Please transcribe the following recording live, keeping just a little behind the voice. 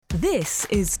This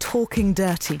is Talking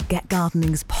Dirty, Get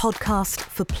Gardening's podcast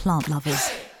for plant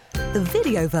lovers. The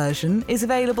video version is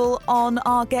available on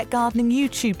our Get Gardening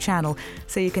YouTube channel,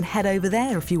 so you can head over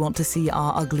there if you want to see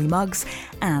our ugly mugs,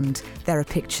 and there are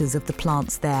pictures of the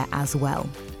plants there as well.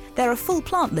 There are full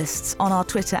plant lists on our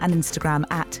Twitter and Instagram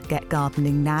at Get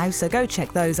Gardening Now, so go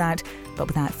check those out. But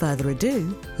without further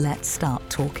ado, let's start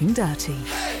Talking Dirty.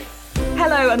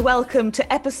 Hello and welcome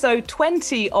to episode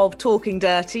 20 of Talking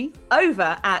Dirty,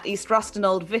 over at East Ruston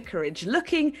Old Vicarage.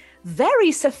 Looking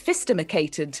very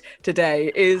sophisticated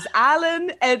today is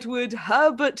Alan Edward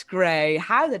Herbert Gray.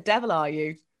 How the devil are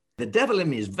you? The devil in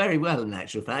me is very well, in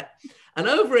actual fact. And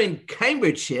over in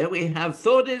Cambridgeshire, we have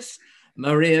Thordis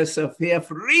Maria Sophia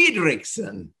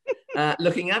Friedrichsen,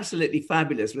 looking absolutely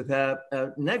fabulous with her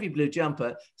navy blue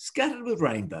jumper scattered with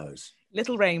rainbows.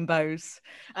 Little rainbows,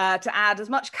 to add as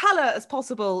much colour as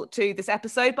possible to this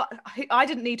episode, but I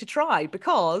didn't need to try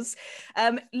because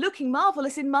looking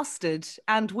marvellous in mustard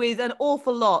and with an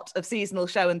awful lot of seasonal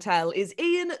show and tell is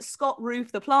Ian Scott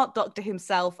Roof, the plant doctor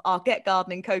himself, our Get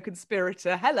Gardening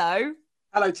co-conspirator. Hello.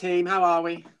 Hello team, how are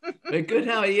we? Very good,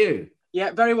 how are you?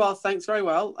 Yeah, very well, thanks, very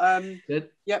well.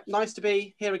 Good. Yep, nice to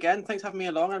be here again. Thanks for having me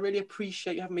along. I really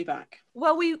appreciate you having me back.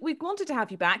 Well, we wanted to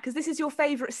have you back because this is your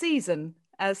favourite season.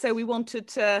 So we wanted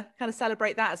to kind of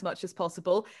celebrate that as much as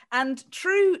possible. And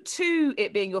true to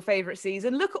it being your favourite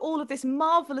season, look at all of this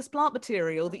marvellous plant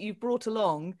material that you've brought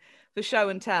along for show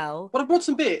and tell. Well, I brought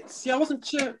some bits. Yeah, I wasn't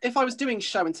sure if I was doing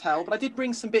show and tell, but I did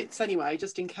bring some bits anyway,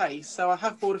 just in case. So I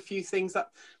have brought a few things that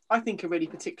I think are really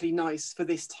particularly nice for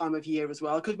this time of year as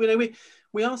well, because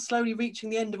we are slowly reaching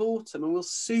the end of autumn and we'll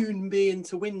soon be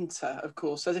into winter, of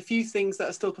course. So there's a few things that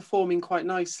are still performing quite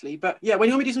nicely. But yeah, when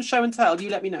you want me to do some show and tell, you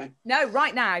let me know. No,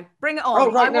 right now. Bring it on.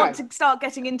 Oh, right I want to start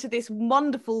getting into this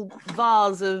wonderful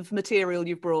vase of material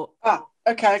you've brought. Ah,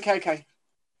 okay.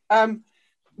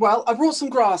 Well, I brought some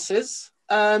grasses.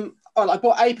 I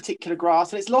bought a particular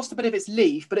grass and it's lost a bit of its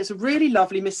leaf, but it's a really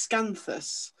lovely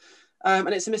miscanthus. And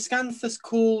it's a miscanthus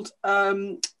called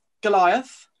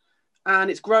Goliath,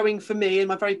 and it's growing for me in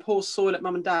my very poor soil at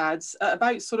mum and dad's at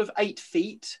about sort of 8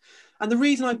 feet. And the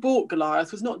reason I bought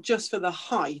Goliath was not just for the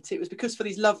height, it was because for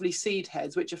these lovely seed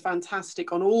heads, which are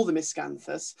fantastic on all the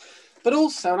miscanthus, but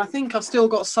also, and I think I've still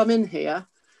got some in here,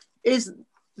 is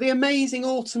the amazing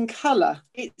autumn colour.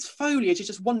 Its foliage is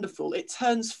just wonderful. It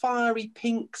turns fiery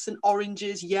pinks and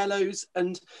oranges, yellows,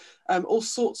 and all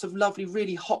sorts of lovely,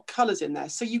 really hot colours in there.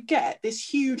 So you get this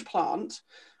huge plant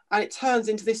and it turns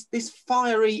into this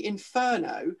fiery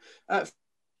inferno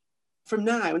from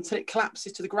now until it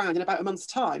collapses to the ground in about a month's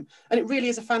time. And it really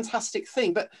is a fantastic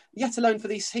thing, but yet alone for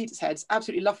these seed heads,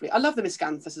 absolutely lovely. I love the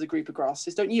miscanthus as a group of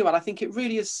grasses, don't you? And I think it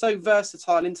really is so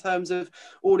versatile in terms of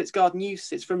all its garden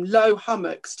uses, from low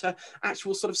hummocks to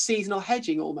actual sort of seasonal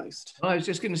hedging almost. I was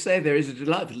just going to say there is a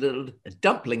delightful little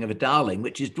dumpling of a darling,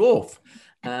 which is dwarf,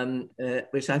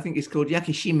 which I think is called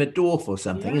Yakishima dwarf or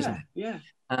something, isn't it? Yeah.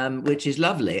 Which is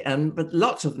lovely, but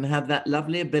lots of them have that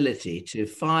lovely ability to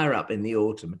fire up in the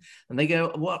autumn, and they go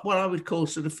what I would call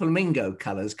sort of flamingo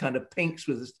colours, kind of pinks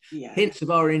with hints of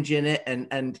orange in it,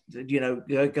 and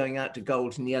going out to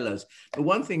golds and yellows. But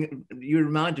one thing you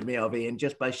reminded me of, Ian,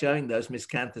 just by showing those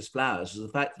miscanthus flowers, was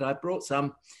the fact that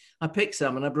I picked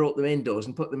some and I brought them indoors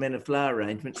and put them in a flower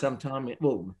arrangement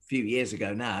a few years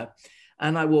ago now.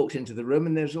 And I walked into the room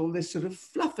and there's all this sort of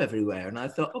fluff everywhere, and I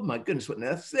thought, oh my goodness, what on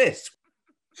earth is this?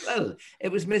 Well,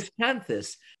 it was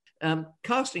miscanthus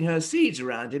casting her seeds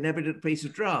around in every little piece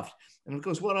of draft. And of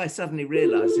course, what I suddenly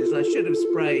realised is I should have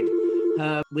sprayed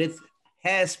her with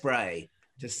hairspray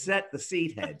to set the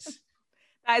seed heads.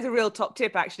 That is a real top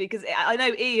tip, actually, because I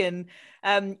know Ian,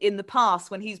 in the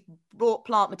past, when he's brought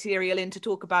plant material in to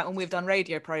talk about when we've done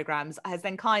radio programmes, has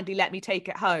then kindly let me take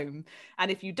it home.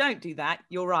 And if you don't do that,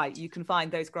 you're right, you can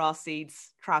find those grass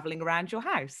seeds travelling around your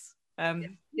house.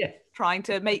 Trying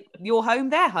to make your home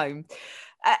their home.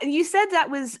 You said that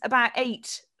was about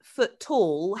 8 foot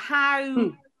tall.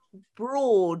 How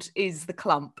broad is the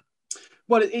clump?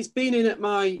 Well, it's been in at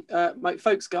my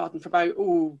folks' garden for about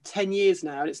 10 years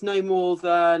now, and it's no more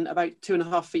than about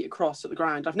 2.5 feet across at the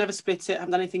ground. I've never split it,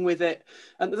 haven't done anything with it,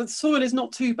 and the soil is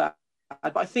not too bad.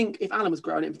 But I think if Alan was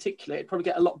growing it in particular, it'd probably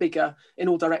get a lot bigger in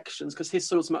all directions because his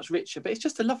soil's much richer. But it's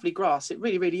just a lovely grass. It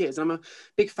really, really is. And I'm a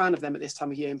big fan of them at this time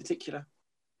of year in particular.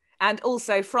 And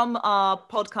also from our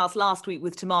podcast last week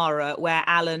with Tamara, where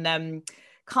Alan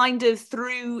kind of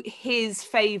threw his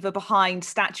favour behind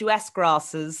statuesque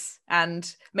grasses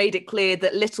and made it clear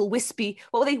that little wispy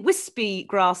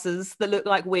grasses that look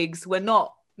like wigs were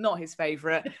not his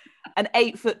favourite. An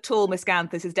 8 foot tall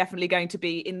miscanthus is definitely going to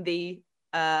be in the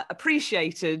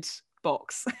appreciated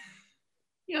box.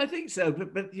 Yeah, I think so.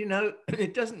 But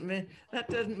it doesn't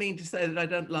mean to say that I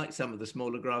don't like some of the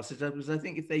smaller grasses, because I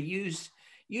think if they're used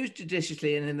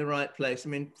judiciously and in the right place. I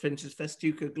mean, for instance,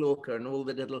 Festuca glauca and all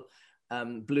the little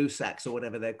blue sacks or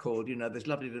whatever they're called. There's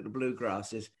lovely little blue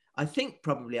grasses. I think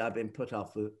probably I've been put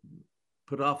off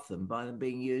them by them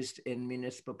being used in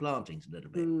municipal plantings a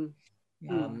little bit.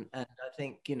 And I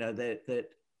think that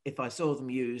if I saw them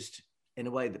used in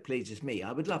a way that pleases me,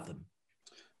 I would love them.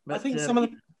 But I think some of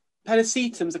the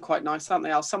pennisetums are quite nice, aren't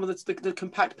they, Al? Some of the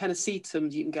compact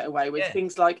pennisetums you can get away with,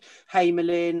 things like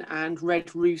Hamelin and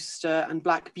Red Rooster and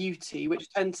Black Beauty, which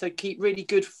tend to keep really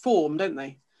good form, don't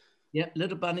they? Yeah,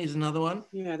 Little Bunny's another one.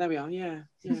 Yeah, there we are. Yeah.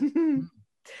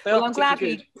 Well, I'm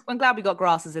glad we got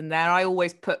grasses in there. I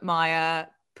always put my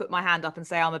hand up and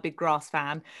say I'm a big grass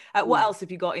fan. What else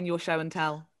have you got in your show and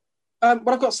tell? Well,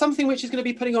 I've got something which is going to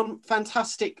be putting on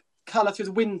fantastic colour through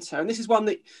the winter, and this is one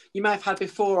that you may have had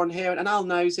before on here, and Al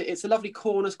knows it. It's a lovely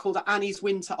cornus called Annie's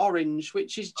Winter Orange,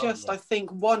 which is just, I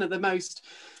think, one of the most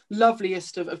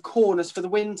loveliest of corners for the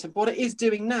winter. But what it is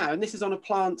doing now, and this is on a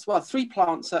plant, well, 3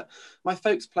 plants at my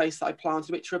folks' place that I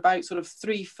planted, which are about sort of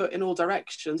 3 foot in all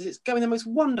directions. It's going the most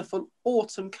wonderful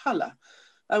autumn colour.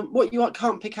 What you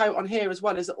can't pick out on here as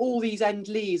well is that all these end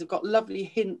leaves have got lovely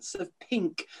hints of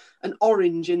pink and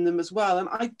orange in them as well. And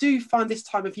I do find this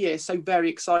time of year so very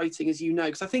exciting, as you know,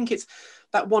 because I think it's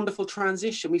that wonderful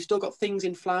transition. We've still got things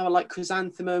in flower like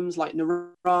chrysanthemums, like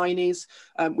Nerines.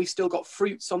 We've still got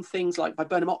fruits on things like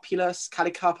Viburnumopulus,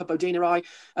 Calicarpa bodineri.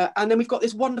 And then we've got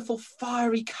this wonderful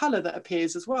fiery colour that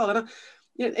appears as well. And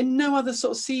in no other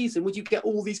sort of season would you get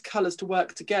all these colours to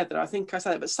work together. I think I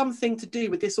said that, but something to do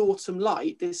with this autumn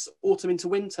light, this autumn into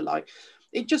winter light,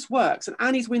 it just works. And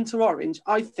Annie's Winter Orange,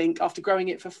 I think, after growing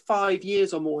it for 5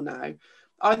 years or more now,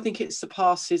 I think it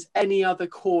surpasses any other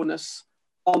cornus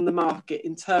on the market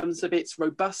in terms of its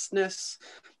robustness,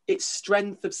 its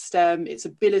strength of stem, its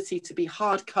ability to be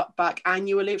hard cut back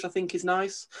annually, which I think is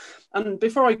nice. And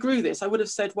before I grew this, I would have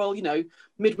said, well,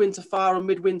 Midwinter Fire and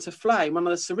Midwinter Flame, one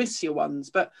of the Sericea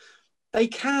ones, but they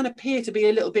can appear to be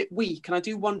a little bit weak. And I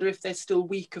do wonder if there's still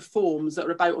weaker forms that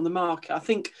are about on the market. I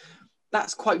think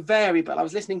that's quite variable. I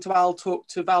was listening to Al talk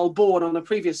to Val Bourne on a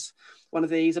previous one of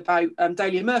these about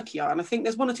Dahlia Murkii, and I think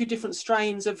there's 1 or 2 different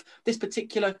strains of this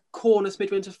particular cornus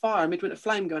Midwinter Fire and Midwinter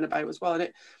Flame going about as well.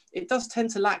 And it does tend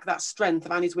to lack that strength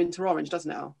of Annie's Winter Orange, doesn't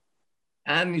it, Al?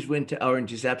 Annie's Winter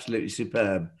Orange is absolutely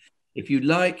superb. If you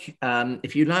like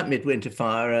Midwinter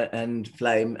Fire and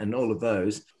Flame and all of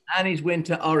those, Annie's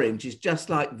Winter Orange is just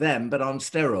like them, but on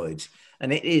steroids.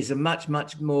 And it is a much,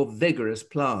 much more vigorous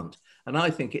plant. And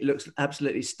I think it looks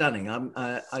absolutely stunning.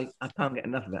 I can't get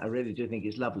enough of it. I really do think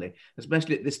it's lovely,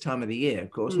 especially at this time of the year,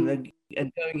 of course. And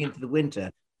going into the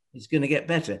winter, it's going to get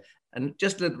better. And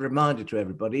just a reminder to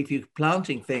everybody, if you're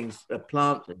planting putting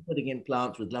in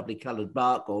plants with lovely coloured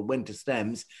bark or winter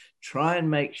stems, try and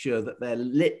make sure that they're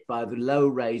lit by the low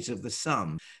rays of the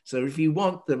sun. So if you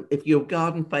want them, if your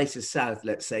garden faces south,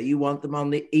 let's say, you want them on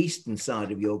the eastern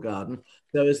side of your garden.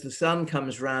 So as the sun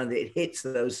comes round, it hits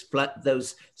those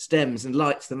stems and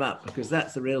lights them up, because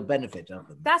that's the real benefit of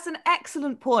them. That's an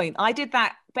excellent point. I did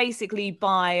that basically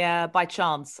by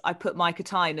chance. I put my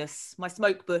Cotinus, my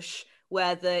smoke bush,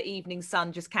 where the evening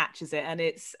sun just catches it, and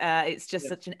it's just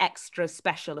such an extra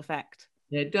special effect.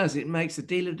 Yeah, it does. It makes a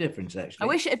deal of difference, actually. I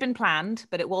wish it had been planned,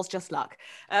 but it was just luck.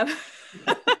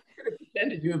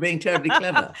 Pretended you were being terribly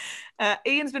clever.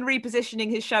 Ian's been repositioning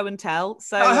his show and tell.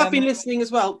 So I have been listening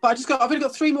as well, but I've only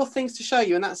got 3 more things to show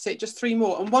you, and that's it, just 3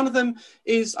 more. And one of them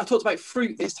is, I talked about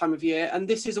fruit this time of year, and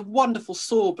this is a wonderful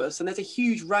sorbus, and there's a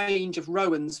huge range of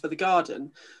rowans for the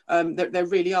garden. There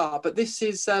really are, but this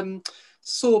is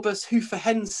Sorbus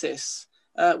hufahensis,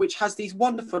 which has these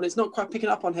wonderful, and it's not quite picking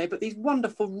up on here, but these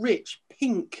wonderful rich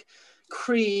pink,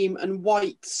 cream and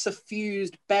white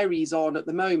suffused berries on at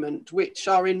the moment, which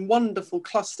are in wonderful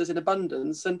clusters in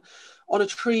abundance, and on a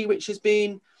tree which has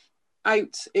been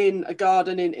out in a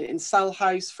garden in Sal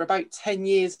House for about 10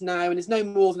 years now, and is no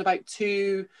more than about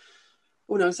 3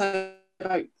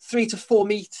 to 4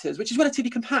 meters, which is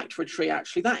relatively compact for a tree,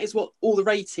 actually. That is what all the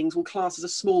ratings will class as a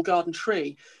small garden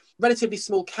tree. Relatively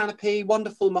small canopy,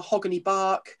 wonderful mahogany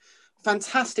bark,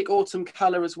 fantastic autumn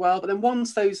colour as well. But then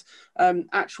once those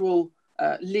actual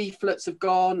leaflets have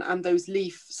gone and those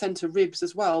leaf centre ribs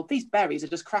as well, these berries are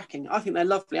just cracking. I think they're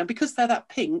lovely. And because they're that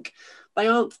pink, they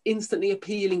aren't instantly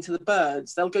appealing to the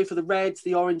birds. They'll go for the reds,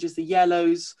 the oranges, the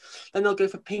yellows. Then they'll go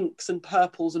for pinks and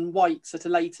purples and whites at a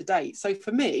later date. So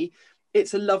for me,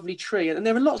 it's a lovely tree. And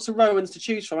there are lots of rowans to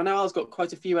choose from. I know Al's got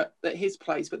quite a few at his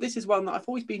place, but this is one that I've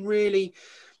always been really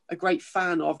a great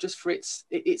fan of, just for its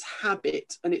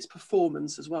habit and its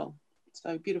performance as well.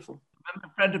 So beautiful. A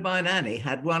friend of mine, Annie,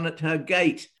 had one at her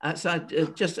gate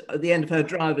outside, just at the end of her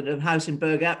drive at a house in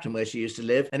Bergapton where she used to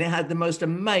live, and it had the most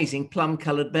amazing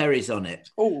plum-coloured berries on it.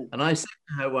 Oh. And I said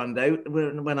to her one day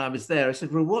when I was there, I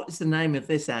said, "Well, what is the name of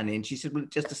this, Annie?" And she said, "Well,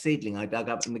 it's just a seedling I dug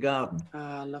up in the garden."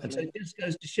 Ah, lovely. And so it just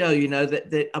goes to show, you know,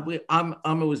 that I'm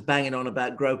always banging on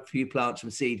about grow a few plants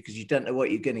from seed because you don't know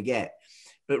what you're going to get.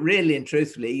 But really and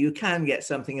truthfully, you can get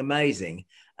something amazing.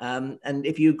 And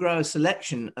if you grow a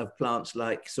selection of plants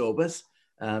like sorbus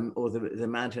or the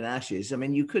mountain ashes, I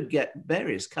mean, you could get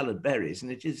various coloured berries,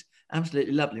 and it is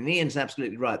absolutely lovely. And Ian's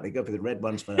absolutely right. They go for the red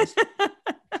ones first.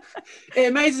 It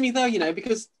amazes me though, you know,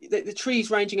 because the trees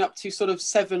ranging up to sort of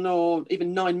 7 or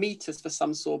even 9 meters for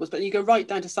some sorbus, but you go right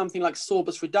down to something like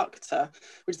Sorbus reducta,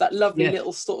 which is that lovely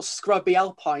little sort of scrubby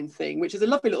alpine thing, which is a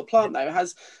lovely little plant though. It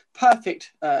has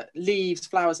perfect leaves,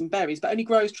 flowers and berries, but only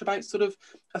grows to about sort of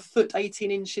a foot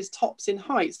 18 inches tops in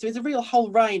height. So it's a real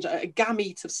whole range, a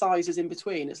gamete of sizes in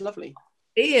between. It's lovely.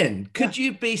 Ian, could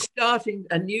you be starting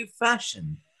a new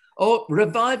fashion or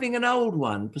reviving an old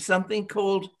one for something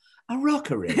called a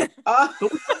rockery? But we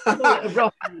don't call it a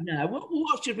rockery now.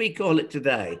 What should we call it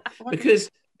today? Because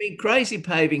crazy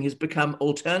paving has become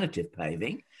alternative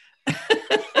paving.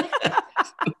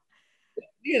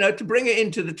 You know, to bring it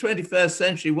into the 21st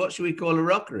century, what should we call a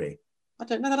rockery? I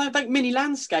don't know. They're like mini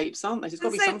landscapes, aren't they? It's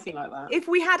got to be something like that. If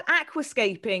we had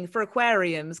aquascaping for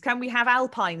aquariums, can we have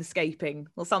alpine scaping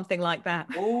or something like that?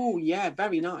 Oh, yeah,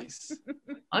 very nice.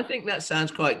 I think that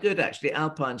sounds quite good, actually,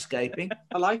 alpine scaping.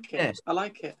 I like it. Yes. I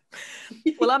like it.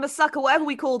 Well, I'm a sucker, whatever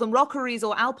we call them, rockeries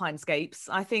or alpine scapes.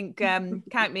 I think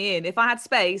count me in. If I had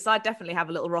space, I'd definitely have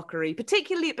a little rockery,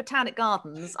 particularly at Botanic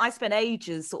Gardens. I spent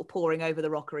ages sort of poring over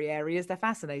the rockery areas. They're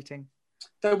fascinating.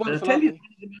 They're wonderful. I'll tell you one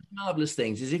of the most marvelous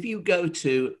things is if you go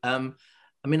to, I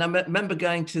remember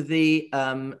going to the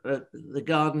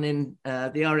garden in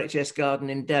the RHS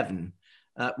garden in Devon,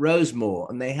 Rosemore,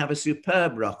 and they have a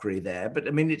superb rockery there. But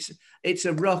I mean, it's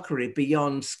a rockery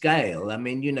beyond scale. I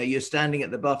mean, you know, you're standing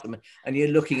at the bottom and you're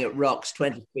looking at rocks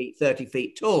 20 feet, 30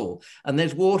 feet tall, and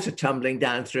there's water tumbling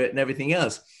down through it and everything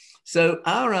else. So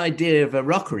our idea of a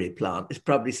rockery plant is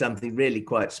probably something really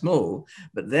quite small,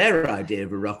 but their idea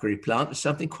of a rockery plant is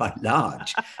something quite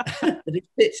large. That it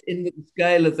fits in the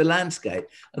scale of the landscape,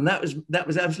 and that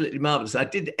was absolutely marvelous. I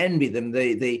did envy them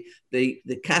the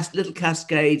little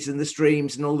cascades and the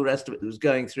streams and all the rest of it that was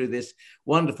going through this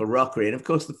wonderful rockery, and of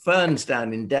course the ferns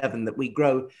down in Devon that we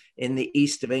grow in the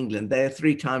east of England, they are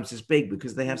 3 times as big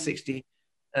because they have 60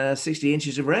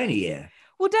 inches of rain a year.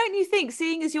 Well, don't you think,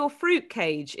 seeing as your fruit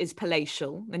cage is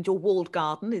palatial and your walled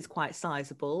garden is quite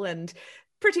sizable, and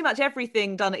pretty much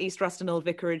everything done at East Ruston Old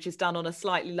Vicarage is done on a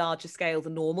slightly larger scale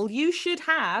than normal, you should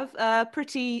have a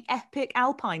pretty epic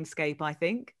alpine scape, I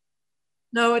think.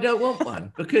 No, I don't want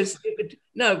one because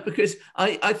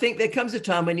I think there comes a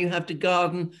time when you have to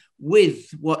garden with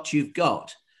what you've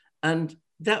got, and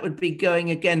that would be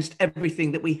going against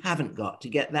everything that we haven't got to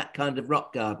get that kind of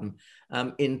rock garden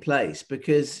in place,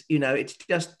 because, you know, it's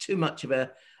just too much of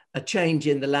a change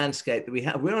in the landscape that we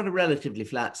have. We're on a relatively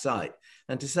flat site,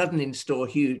 and to suddenly install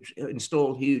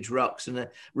huge rocks and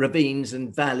ravines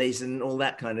and valleys and all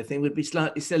that kind of thing would be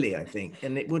slightly silly, I think,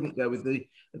 and it wouldn't go with the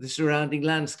surrounding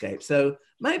landscape. So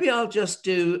maybe I'll just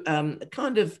do a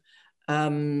kind of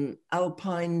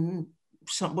alpine,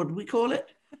 what do we call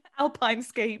it? Alpine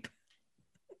scape.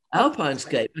 Alpine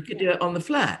scape. I could do it on the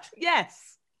flat. Yes.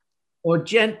 Or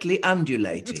gently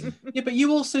undulating. Yeah, but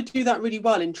you also do that really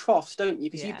well in troughs, don't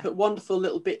you? Because Yeah. you put wonderful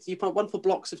little bits, you put wonderful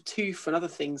blocks of tufa and other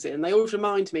things in. And they always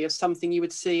remind me of something you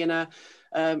would see in a,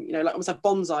 like almost a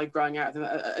bonsai growing out of them,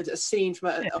 a scene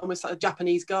from almost like a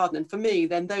Japanese garden. And for me,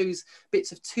 then those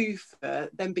bits of tufa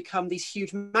then become these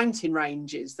huge mountain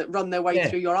ranges that run their way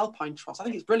through your alpine troughs. I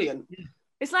think it's brilliant. Yeah.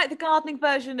 It's like the gardening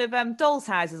version of Doll's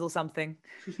Houses or something.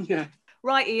 Yeah.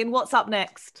 Right, Ian, what's up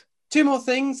next? 2 more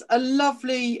things. A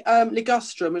lovely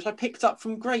ligustrum, which I picked up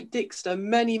from Great Dixter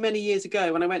many, many years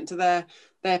ago when I went to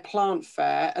their plant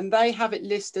fair, and they have it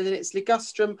listed, and it's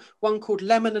ligustrum, one called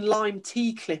Lemon and Lime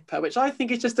Tea Clipper, which I think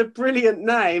is just a brilliant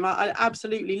name. I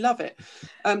absolutely love it.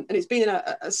 And it's been in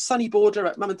a sunny border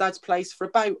at Mum and Dad's place for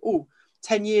about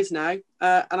 10 years now.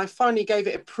 And I finally gave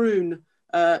it a prune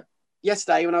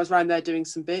yesterday when I was around there doing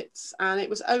some bits, and it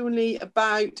was only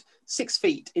about 6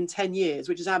 feet in 10 years,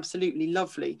 which is absolutely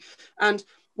lovely. And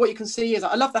what you can see is,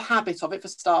 I love the habit of it for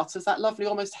starters, that lovely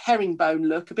almost herringbone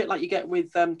look, a bit like you get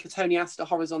with Cotoneaster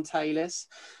horizontalis.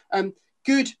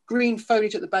 Good green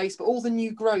foliage at the base, but all the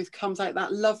new growth comes out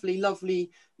that lovely, lovely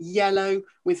yellow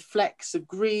with flecks of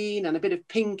green and a bit of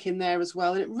pink in there as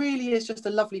well. And it really is just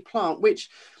a lovely plant, which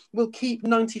will keep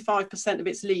 95% of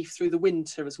its leaf through the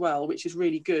winter as well, which is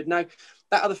really good. Now,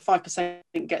 that other 5%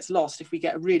 gets lost. If we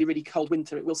get a really, really cold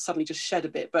winter, it will suddenly just shed a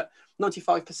bit, but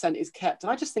 95% is kept.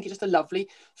 And I just think it's just a lovely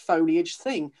foliage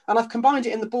thing. And I've combined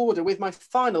it in the border with my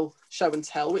final show and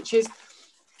tell, which is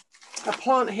a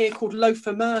plant here called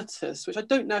Lophomertus, which I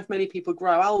don't know if many people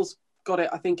grow. Al's got it,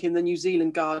 I think, in the New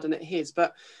Zealand garden at his,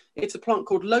 but it's a plant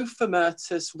called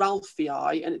Lophomertus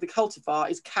ralphii, and the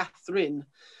cultivar is Catherine.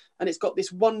 And it's got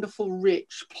this wonderful,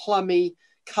 rich, plummy,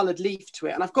 coloured leaf to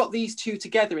it. And I've got these two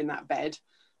together in that bed.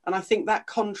 And I think that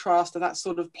contrast of that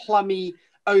sort of plummy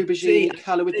aubergine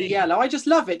colour with the yellow, I just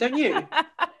love it, don't you?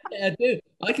 Yeah, I do.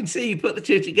 I can see you put the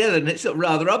two together, and it's sort of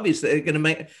rather obvious that they're going to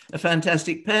make a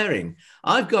fantastic pairing.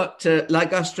 I've got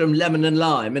Ligustrum lemon and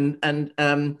lime, and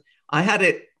I had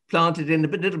it planted in a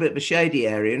little bit of a shady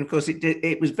area, and of course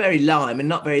it was very lime and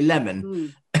not very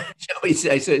lemon, shall we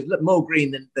say? So it's more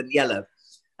green than yellow.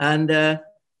 And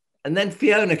then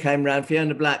Fiona came round,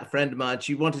 Fiona Black, a friend of mine.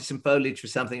 She wanted some foliage for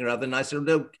something or other, and I said,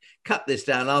 "No, cut this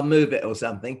down. I'll move it or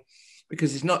something,"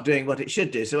 because it's not doing what it should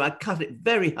do. So I cut it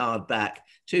very hard back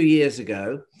 2 years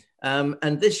ago.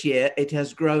 And this year it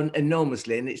has grown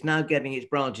enormously, and it's now getting its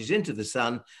branches into the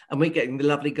sun, and we're getting the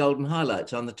lovely golden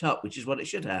highlights on the top, which is what it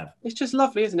should have. It's just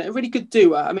lovely, isn't it? A really good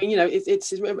doer. I mean,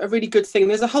 it's a really good thing.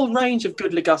 There's a whole range of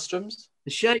good ligustrums.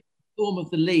 The shape form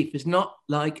of the leaf is not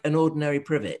like an ordinary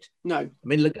privet. No. I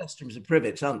mean, ligustrums are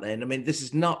privets, aren't they? And I mean, this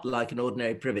is not like an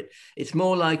ordinary privet. It's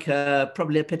more like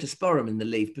probably a pittosporum in the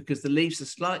leaf, because the leaves are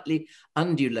slightly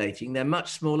undulating. They're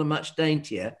much smaller, much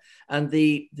daintier, and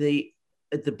the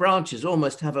branches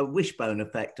almost have a wishbone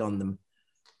effect on them,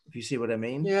 if you see what I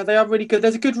mean. Yeah, they are really good.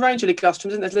 There's a good range of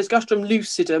ligustrums, isn't there? There's Ligustrum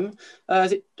lucidum.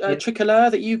 Is it tricolor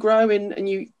that you grow in and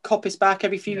you coppice back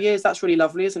every few years? That's really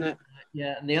lovely, isn't it?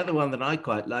 Yeah, and the other one that I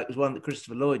quite like was one that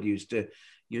Christopher Lloyd used to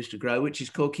grow, which is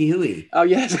called Kihui. Oh,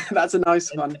 yes, that's a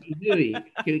nice one.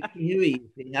 Kihui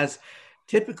has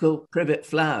typical privet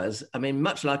flowers. I mean,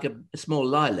 much like a small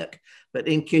lilac, but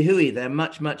in Kihui, they're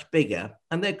much, much bigger,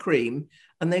 and they're cream,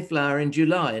 and they flower in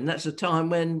July. And that's a time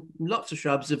when lots of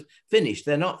shrubs have finished.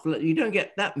 You don't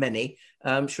get that many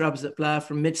shrubs that flower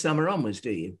from midsummer onwards,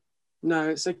 do you? No,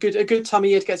 it's a good time of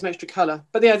year to get some extra colour.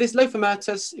 But yeah, this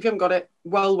Lophomertus, if you haven't got it,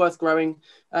 well worth growing.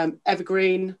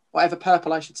 Evergreen, or ever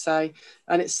purple, I should say.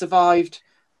 And it's survived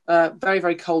very,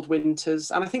 very cold winters.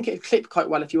 And I think it'd clip quite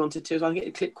well if you wanted to. So I think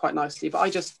it'd clip quite nicely. But I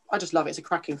just love it. It's a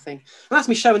cracking thing. And that's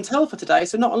me show and tell for today.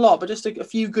 So not a lot, but just a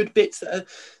few good bits that are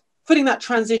putting that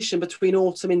transition between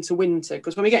autumn into winter.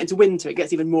 Because when we get into winter, it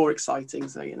gets even more exciting.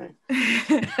 So, you know.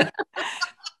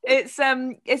 It's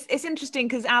interesting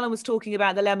because Alan was talking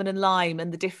about the lemon and lime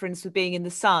and the difference with being in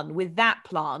the sun. With that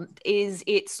plant, is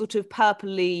it sort of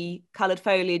purpley coloured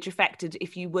foliage affected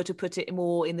if you were to put it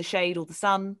more in the shade or the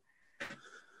sun?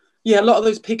 Yeah, a lot of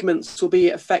those pigments will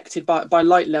be affected by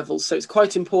light levels. So it's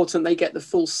quite important they get the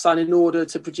full sun in order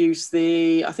to produce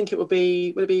I think would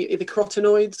it be either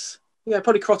carotenoids? Yeah,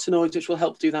 probably carotenoids, which will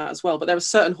help do that as well. But there are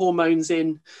certain hormones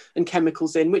and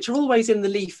chemicals which are always in the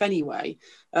leaf anyway.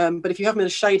 But if you have them in a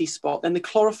shady spot, then the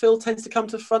chlorophyll tends to come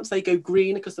to the front. So they go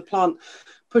green because the plant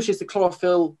pushes the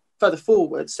chlorophyll further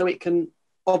forward so it can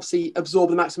obviously absorb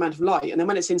the maximum amount of light. And then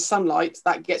when it's in sunlight,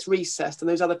 that gets recessed and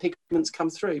those other pigments come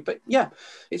through. But yeah,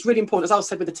 it's really important. As I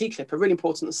said with the tea clipper, really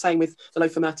important. The same with the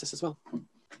Lophomertus as well.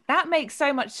 That makes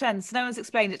so much sense. No one's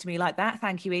explained it to me like that.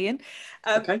 Thank you, Ian.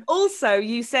 Okay. Also,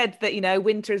 you said that,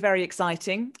 winter is very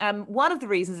exciting. One of the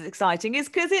reasons it's exciting is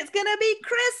because it's going to be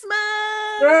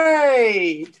Christmas.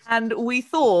 Great. And we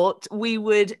thought we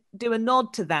would do a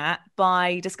nod to that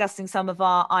by discussing some of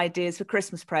our ideas for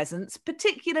Christmas presents,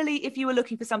 particularly if you were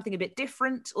looking for something a bit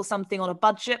different or something on a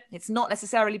budget. It's not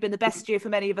necessarily been the best year for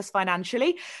many of us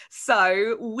financially.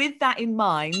 So with that in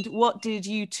mind, what did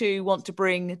you two want to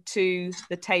bring to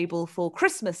the table for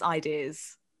Christmas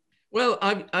ideas? Well,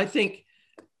 I think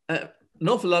an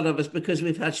awful lot of us, because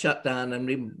we've had shutdown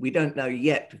and we don't know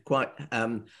yet quite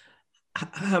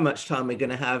how much time we're going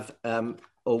to have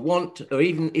or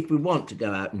even if we want to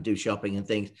go out and do shopping and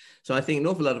things. So I think an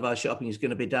awful lot of our shopping is going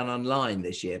to be done online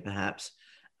this year, perhaps.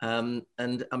 And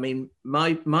I mean,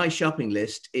 my shopping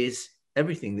list is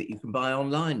everything that you can buy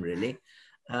online, really.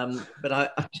 But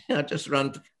I just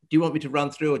run. Do you want me to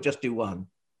run through or just do one?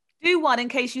 Do one in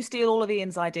case you steal all of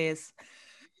Ian's ideas.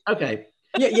 Okay.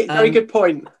 Yeah, very good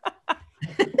point.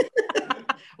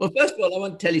 Well, first of all, I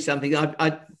want to tell you something.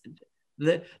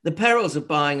 The perils of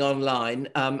buying online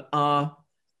are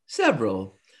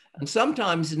several. And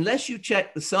sometimes, unless you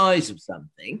check the size of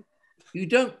something, you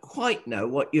don't quite know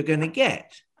what you're going to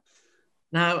get.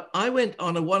 Now, I went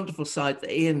on a wonderful site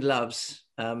that Ian loves.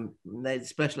 They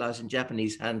specialize in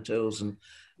Japanese hand tools and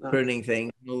pruning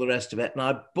things and all the rest of it. And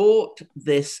I bought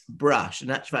this brush. In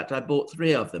actual fact, I bought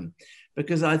 3 of them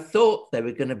because I thought they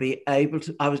were going to be able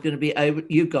to, I was going to be able,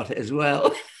 you got it as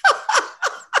well.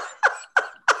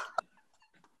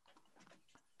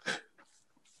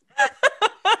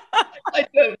 I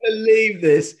don't believe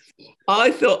this.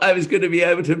 I thought I was going to be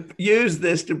able to use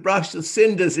this to brush the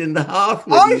cinders in the hearth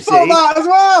with, I thought that as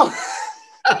well.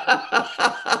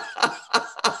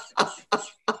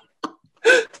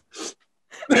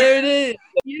 There it is,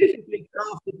 beautifully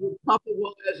crafted with copper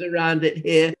wires around it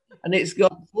here, and it's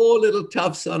got 4 little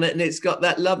tufts on it, and it's got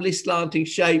that lovely slanting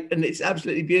shape, and it's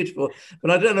absolutely beautiful.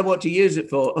 But I don't know what to use it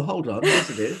for. Oh, hold on, yes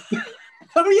it is.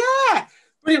 Oh yeah,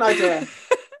 brilliant idea.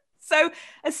 So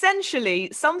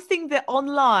essentially, something that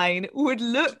online would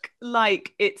look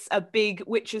like it's a big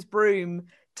witch's broom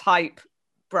type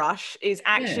brush is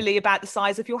actually about the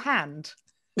size of your hand.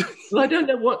 Well, I don't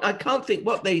know what, I can't think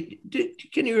what they do.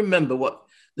 Can you remember what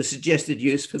the suggested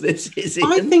use for this is?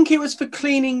 I think it was for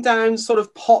cleaning down sort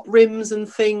of pot rims and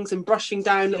things and brushing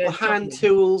down little hand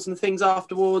tools and things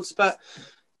afterwards. But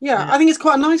yeah, I think it's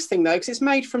quite a nice thing though, because it's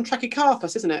made from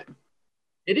Trachycarpus, isn't it?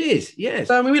 It is, yes.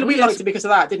 So I mean, we liked it because of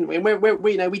that, didn't we? And we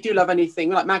we do love anything.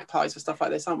 We like magpies for stuff like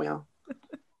this, aren't we, Al?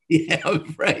 Yeah, I'm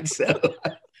afraid so.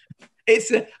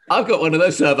 I've got one of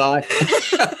those, have I?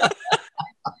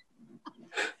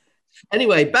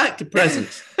 Anyway, back to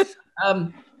presents.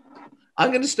 I'm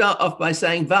going to start off by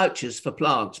saying vouchers for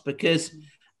plants because,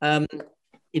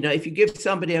 if you give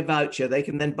somebody a voucher, they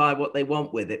can then buy what they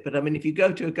want with it. But I mean, if you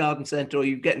go to a garden centre or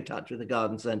you get in touch with a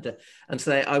garden centre and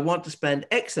say, I want to spend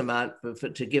X amount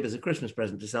to give as a Christmas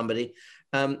present to somebody,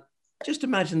 just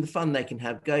imagine the fun they can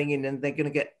have going in, and they're going to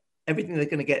get everything they're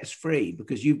going to get is free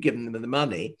because you've given them the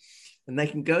money, and they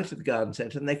can go to the garden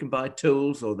centre and they can buy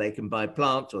tools, or they can buy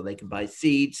plants, or they can buy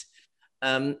seeds.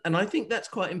 And I think that's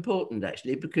quite important,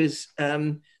 actually, because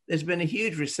there's been a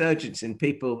huge resurgence in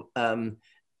people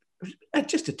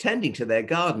just attending to their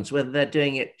gardens, whether they're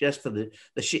doing it just for the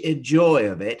sheer joy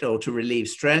of it, or to relieve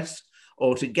stress,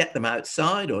 or to get them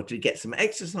outside, or to get some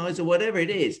exercise, or whatever it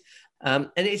is.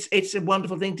 And it's a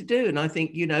wonderful thing to do. And I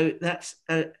think, that's...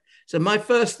 so my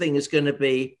first thing is going to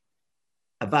be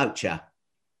a voucher.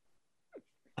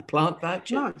 A plant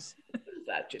voucher? Nice.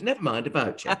 Voucher. Never mind, a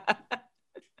voucher.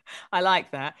 I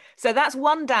like that. So that's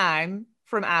one down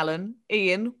from Alan.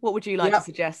 Ian, what would you like to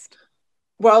suggest?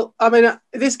 Well, I mean,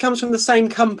 this comes from the same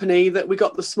company that we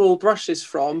got the small brushes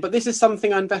from, but this is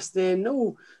something I invested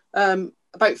in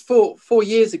about four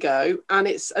years ago, and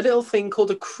it's a little thing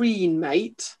called a Creen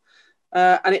Mate,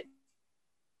 and it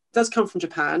does come from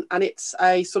Japan, and it's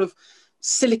a sort of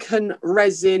silicon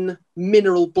resin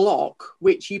mineral block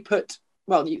which you put,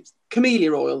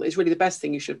 camellia oil is really the best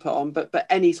thing you should put on, but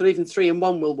any sort of even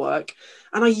 3-in-1 will work.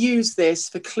 And I use this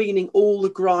for cleaning all the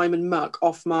grime and muck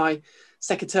off my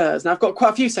secateurs. Now I've got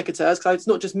quite a few secateurs because it's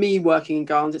not just me working in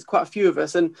gardens, it's quite a few of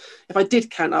us. And if I did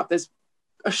count up, there's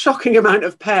a shocking amount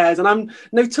of pairs, and I'm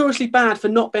notoriously bad for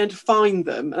not being able to find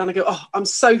them. And then I go, I'm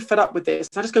so fed up with this.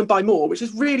 I just go and buy more, which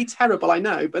is really terrible, I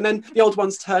know. But then the old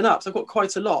ones turn up, so I've got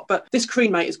quite a lot. But this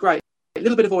Creen Mate is great. A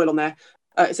little bit of oil on there.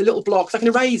 It's a little block, it's like an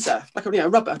eraser, like a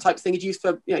rubber type thing you'd use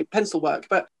for pencil work,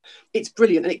 but it's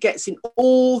brilliant, and it gets in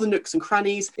all the nooks and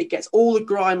crannies. It gets all the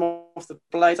grime off the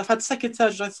blades. I've had secateurs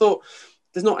which I thought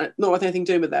there's not worth anything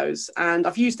doing with those, and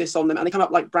I've used this on them, and they come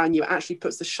up like brand new. It actually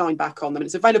puts the shine back on them, and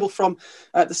it's available from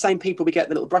the same people we get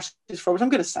the little brushes from, which I'm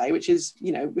going to say, which is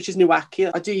Nuaki.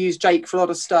 I do use Jake for a lot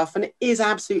of stuff, and it is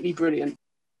absolutely brilliant.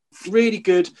 Really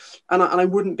good, and I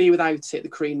wouldn't be without it. The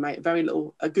Creen Mate,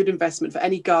 a good investment for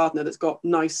any gardener that's got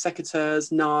nice secateurs,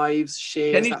 knives,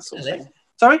 shears, that sort of thing.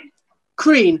 Sorry,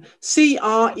 Creen, Crean.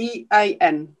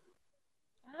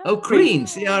 Oh, Creen,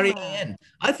 Crean.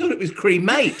 I thought it was Creen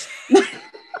Mate.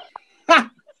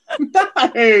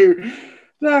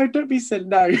 No, don't be silly.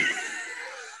 No.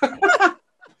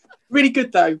 Really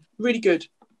good though. Really good.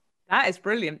 That is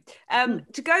brilliant.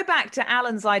 To go back to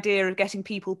Alan's idea of getting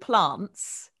people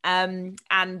plants, and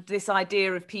this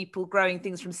idea of people growing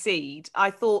things from seed, I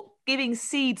thought giving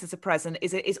seeds as a present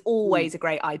is always a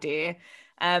great idea.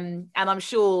 And I'm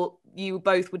sure you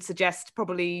both would suggest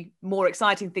probably more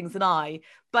exciting things than I.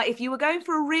 But if you were going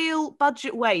for a real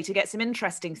budget way to get some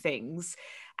interesting things,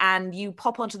 and you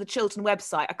pop onto the Chiltern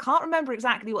website, I can't remember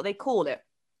exactly what they call it,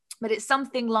 but it's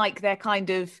something like their kind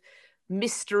of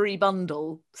mystery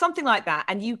bundle, something like that.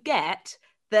 And you get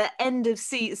the end of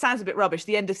season, it sounds a bit rubbish,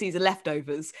 the end of season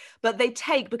leftovers, but they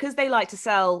take, because they like to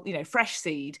sell, you know, fresh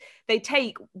seed, they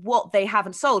take what they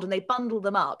haven't sold and they bundle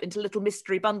them up into little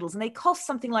mystery bundles, and they cost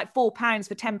something like £4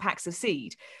 for 10 packs of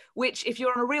seed, which if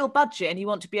you're on a real budget and you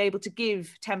want to be able to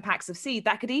give 10 packs of seed,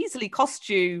 that could easily cost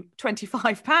you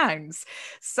 £25.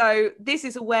 So this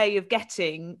is a way of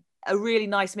getting a really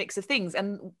nice mix of things.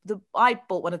 And I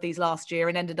bought one of these last year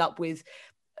and ended up with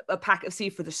a pack of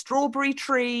seed for the strawberry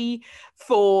tree,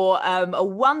 for a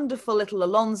wonderful little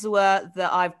Alonzoa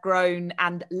that I've grown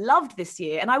and loved this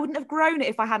year. And I wouldn't have grown it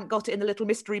if I hadn't got it in the little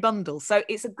mystery bundle. So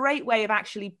it's a great way of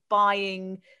actually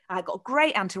buying. I got a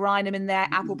great Antirrhinum in there,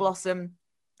 Apple Blossom.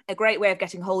 A great way of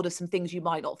getting hold of some things you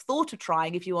might not have thought of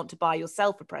trying if you want to buy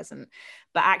yourself a present.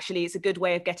 But actually, it's a good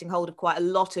way of getting hold of quite a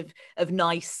lot of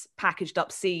nice packaged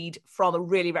up seed from a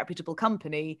really reputable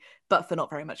company, but for not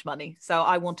very much money. So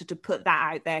I wanted to put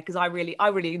that out there because I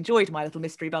really enjoyed my little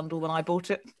mystery bundle when I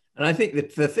bought it. And I think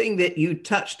that the thing that you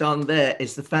touched on there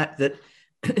is the fact that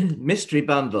mystery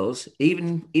bundles,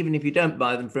 even if you don't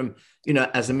buy them from, you know,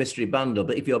 as a mystery bundle,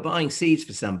 but if you're buying seeds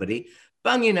for somebody,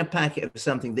 bung in a packet of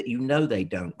something that you know they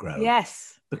don't grow.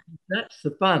 Yes. Because that's the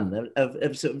fun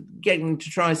of sort of getting them to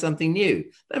try something new.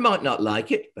 They might not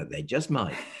like it, but they just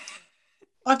might.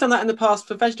 I've done that in the past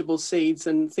for vegetable seeds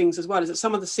and things as well, is that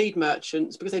some of the seed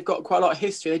merchants, because they've got quite a lot of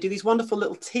history, they do these wonderful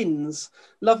little tins,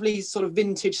 lovely sort of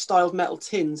vintage styled metal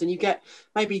tins, and you get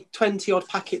maybe 20 odd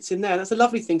packets in there. That's a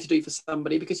lovely thing to do for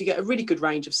somebody because you get a really good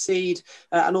range of seed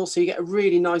and also you get a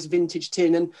really nice vintage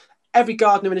tin. And every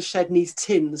gardener in a shed needs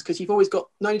tins because you've always got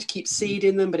not only to keep seed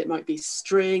in them, but it might be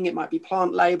string, it might be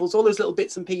plant labels, all those little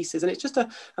bits and pieces. And it's just a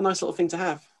nice little thing to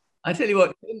have. I tell you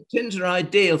what, tins are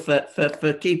ideal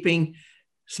for keeping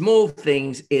small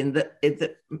things in that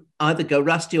either go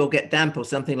rusty or get damp or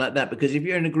something like that. Because if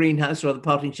you're in a greenhouse or the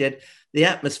potting shed, the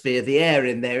atmosphere, the air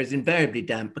in there is invariably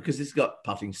damp because it's got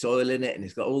potting soil in it and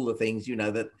it's got all the things, you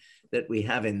know, that we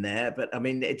have in there. But I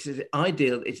mean, it's an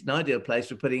ideal place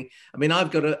for putting. I mean,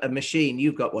 I've got a machine,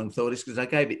 you've got one, Thordis, because I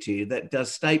gave it to you, that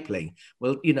does stapling.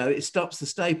 Well, you know, it stops the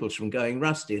staples from going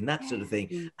rusty and that sort of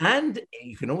thing. And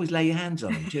you can always lay your hands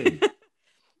on them too.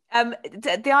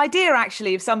 The idea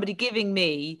actually of somebody giving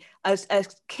me a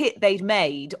kit they'd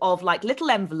made of like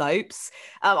little envelopes.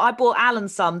 I bought Alan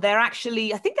some. They're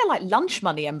actually, I think they're like lunch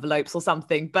money envelopes or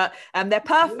something, but they're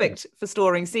perfect for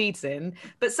storing seeds in.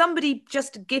 But somebody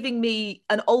just giving me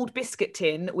an old biscuit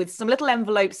tin with some little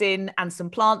envelopes in and some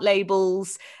plant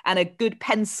labels and a good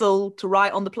pencil to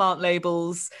write on the plant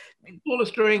labels. Ball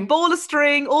of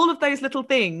string, all of those little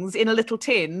things in a little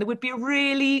tin would be a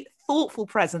really thoughtful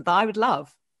present that I would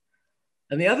love.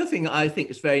 And the other thing I think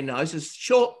is very nice is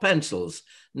short pencils,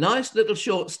 nice little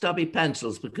short stubby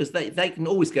pencils, because they can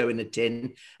always go in a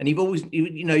tin and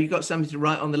you've got something to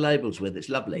write on the labels with. It's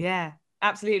lovely. Yeah,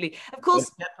 absolutely. Of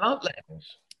course. Plant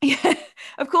labels. Yeah,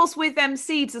 of course, with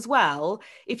seeds as well,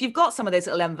 if you've got some of those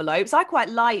little envelopes, I quite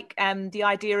like the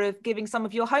idea of giving some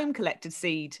of your home collected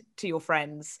seed to your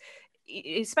friends,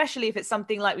 especially if it's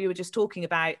something like we were just talking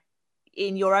about,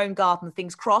 in your own garden,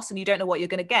 things cross and you don't know what you're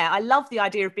going to get. I love the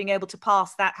idea of being able to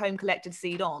pass that home collected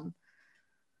seed on.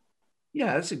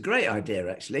 Yeah, that's a great idea,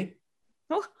 actually.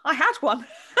 Oh, I had one.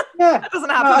 Yeah, that doesn't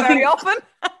happen very often.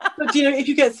 But you know, if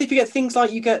you get things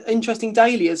like you get interesting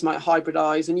dahlias might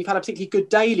hybridize, and you've had a particularly good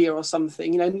dahlia or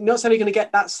something, you know, not necessarily going to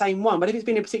get that same one, but if it's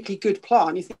been a particularly good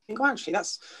plant, you think, oh, actually,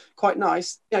 that's quite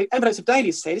nice. You know, envelopes of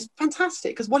dahlia seed is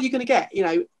fantastic because what are you going to get? You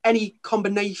know, any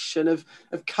combination of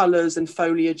colours and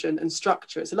foliage and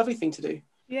structure. It's a lovely thing to do.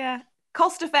 Yeah.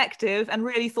 Cost effective and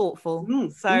really thoughtful.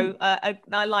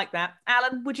 I like that.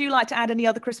 Alan, would you like to add any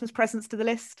other Christmas presents to the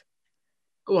list?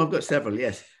 Oh, I've got several,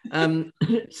 yes. I'm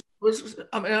trying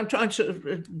to sort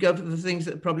of go for the things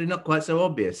that are probably not quite so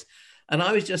obvious. And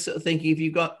I was just sort of thinking, if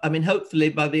you've got, I mean, hopefully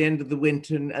by the end of the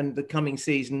winter and the coming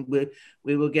season,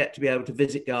 we will get to be able to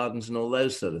visit gardens and all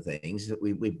those sort of things that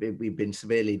we've been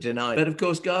severely denied. But of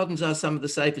course, gardens are some of the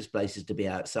safest places to be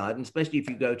outside, and especially if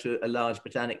you go to a large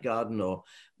botanic garden or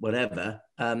whatever.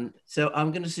 So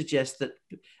I'm going to suggest that,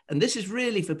 and this is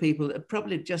really for people that have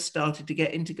probably just started to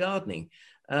get into gardening.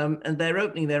 And they're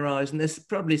opening their eyes and they're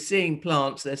probably seeing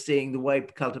plants, they're seeing the way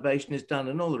cultivation is done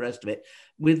and all the rest of it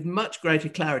with much greater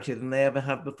clarity than they ever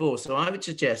have before. So I would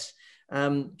suggest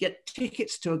get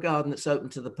tickets to a garden that's open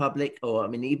to the public, or I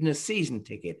mean, even a season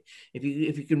ticket. If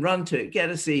you can run to it, get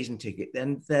a season ticket.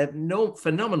 Then they're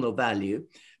phenomenal value,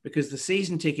 because the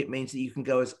season ticket means that you can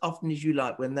go as often as you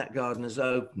like when that garden is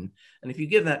open. And if you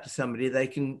give that to somebody, they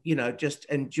can, you know, just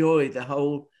enjoy the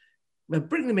whole,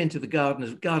 bring them into the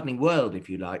gardening world, if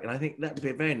you like. And I think that would be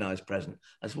a very nice present.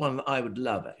 That's one that I would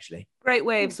love, actually. Great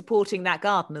way of supporting that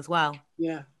garden as well.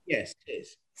 Yeah. Yes, it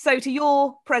is. So to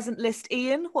your present list,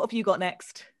 Ian, what have you got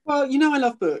next? Well, I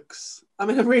love books. I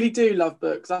mean, I really do love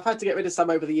books. I've had to get rid of some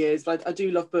over the years, but I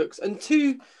do love books. And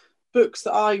two books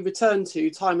that I return to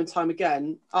time and time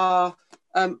again are,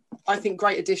 I think,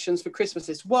 great additions for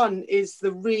Christmases. One is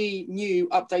the new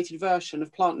updated version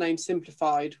of Plant Names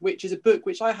Simplified, which is a book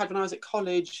which I had when I was at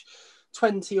college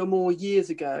 20 or more years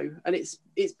ago. And it's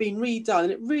been redone.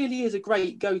 And it really is a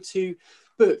great go-to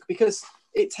book because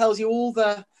it tells you all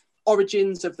the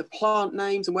origins of the plant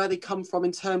names and where they come from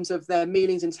in terms of their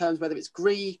meanings, in terms of whether it's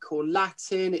Greek or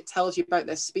Latin. It tells you about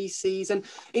their species, and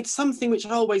it's something which I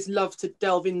always love to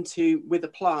delve into with a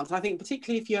plant. And I think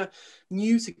particularly if you're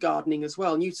new to gardening as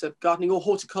well, new to gardening or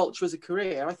horticulture as a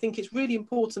career, I think it's really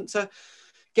important to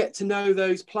get to know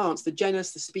those plants, the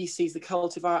genus, the species, the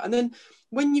cultivar. And then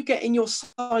when you get in your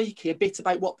psyche a bit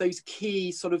about what those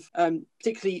key sort of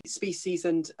particularly species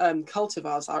and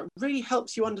cultivars are, it really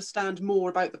helps you understand more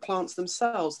about the plants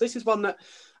themselves. This is one that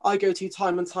I go to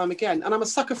time and time again. And I'm a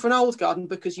sucker for an old garden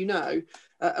book, as you know.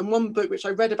 And one book which I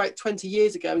read about 20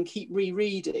 years ago and keep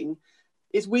rereading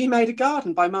is We Made a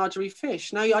Garden by Marjorie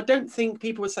Fish. Now, I don't think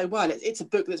people would say, well, it's a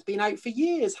book that's been out for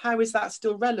years. How is that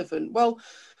still relevant? Well,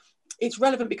 it's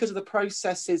relevant because of the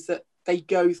processes that they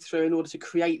go through in order to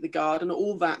create the garden.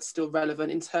 All that's still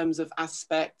relevant in terms of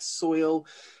aspect, soil,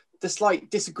 the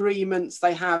slight disagreements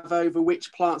they have over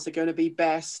which plants are going to be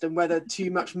best and whether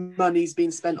too much money's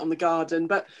been spent on the garden,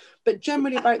 but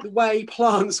generally about the way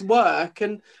plants work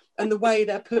and the way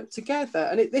they're put together.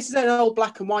 And this is an old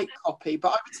black and white copy,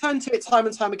 but I return to it time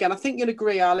and time again. I think you'll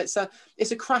agree, Al, it's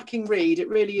a cracking read. It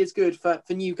really is good for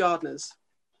new gardeners.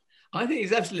 I think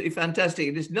it's absolutely fantastic.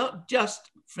 And it's not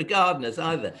just for gardeners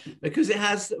either, because it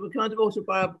has a kind of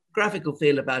autobiographical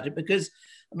feel about it. Because,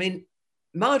 I mean,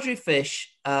 Marjorie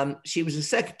Fish, she was a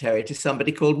secretary to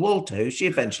somebody called Walter, who she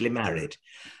eventually married.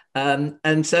 And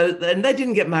they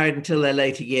didn't get married until their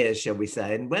later years, shall we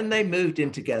say. And when they moved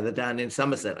in together down in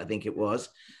Somerset, I think it was,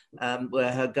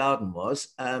 where her garden was,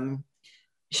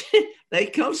 they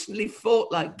constantly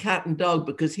fought like cat and dog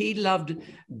because he loved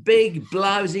big,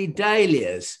 blousy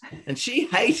dahlias and she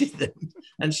hated them.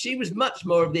 And she was much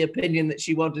more of the opinion that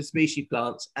she wanted species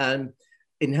plants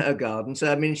in her garden.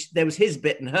 So, I mean, there was his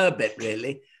bit and her bit,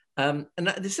 really. And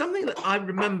there's something that I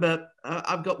remember,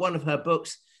 I've got one of her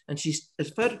books, and she's a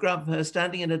photograph of her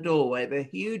standing in a doorway with a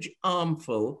huge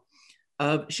armful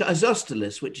of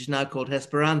Schizostolus, which is now called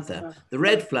Hesperantha, the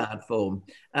red flowered form.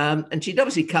 And she'd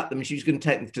obviously cut them and she was going to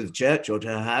take them to the church or to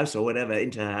her house or whatever,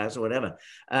 into her house or whatever.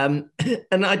 And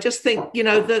I just think,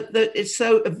 that it's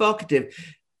so evocative.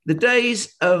 The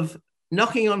days of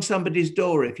knocking on somebody's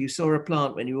door if you saw a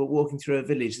plant when you were walking through a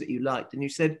village that you liked and you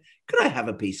said, could I have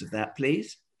a piece of that,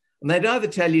 please? And they'd either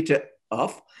tell you to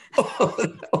off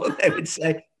or they would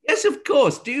say, yes, of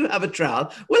course. Do you have a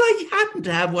trowel? Well, I happen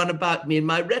to have one about me in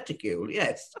my reticule,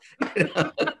 yes. And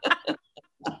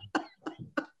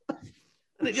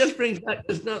it just brings back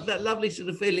that lovely sort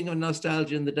of feeling of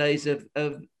nostalgia in the days of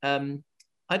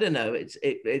I don't know,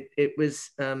 it was,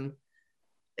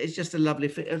 it's just a lovely,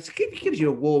 it gives you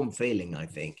a warm feeling, I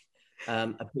think,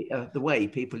 the way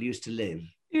people used to live.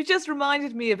 You just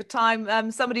reminded me of a time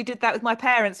somebody did that with my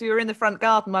parents. We were in the front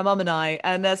garden, my mum and I,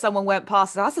 and someone went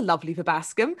past. That's a lovely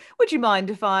verbascum. Would you mind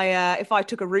if I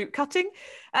took a root cutting?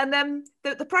 And then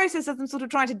the process of them sort of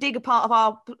trying to dig a part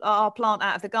of our plant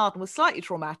out of the garden was slightly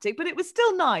traumatic, but it was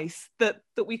still nice that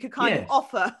we could kind of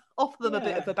offer them a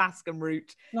bit of verbascum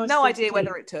root. Nice, no idea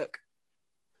whether it took.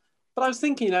 But I was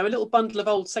thinking, a little bundle of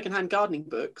old secondhand gardening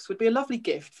books would be a lovely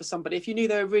gift for somebody if you knew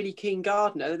they're a really keen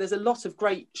gardener. There's a lot of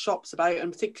great shops about, and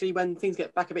particularly when things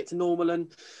get back a bit to normal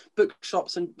and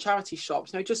bookshops and charity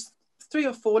shops, just 3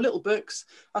 or 4 little books.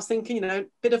 I was thinking,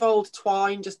 bit of old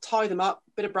twine, just tie them up,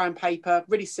 bit of brown paper,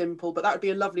 really simple, but that would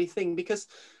be a lovely thing because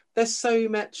there's so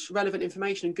much relevant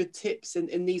information and good tips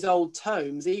in these old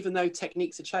tomes, even though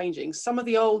techniques are changing. Some of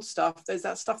the old stuff, there's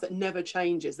that stuff that never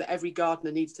changes, that every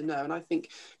gardener needs to know. And I think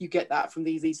you get that from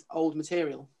these old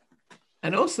material.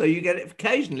 And also you get it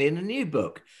occasionally in a new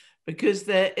book, because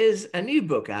there is a new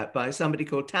book out by somebody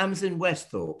called Tamsin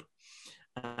Westhorpe.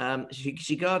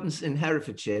 She gardens in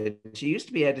Herefordshire. She used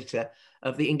to be editor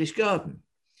of the English Garden.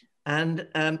 And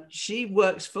she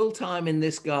works full-time in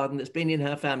this garden that's been in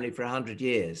her family for 100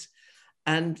 years.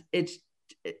 And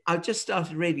I've just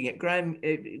started reading it. Graham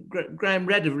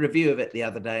read a review of it the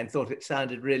other day and thought it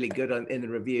sounded really good in the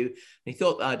review. He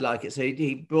thought that I'd like it, so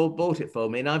he bought it for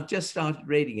me. And I've just started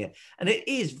reading it. And it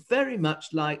is very much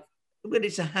like, well,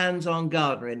 it's a hands-on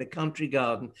gardener in a country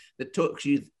garden that talks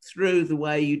you through the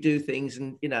way you do things.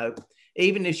 And,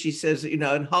 even if she says, you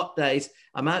know, on hot days,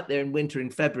 I'm out there in winter in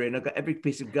February and I've got every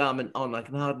piece of garment on, I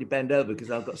can hardly bend over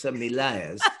because I've got so many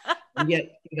layers. And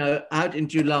yet, you know, out in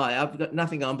July, I've got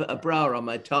nothing on but a bra on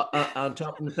my top, on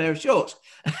top and a pair of shorts.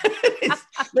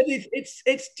 But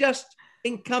it's just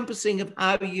encompassing of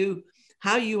how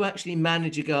you actually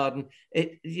manage a garden.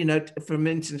 It, you know, for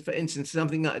instance,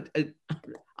 something that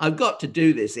I've got to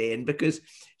do this, Ian, because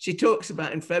she talks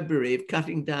about in February of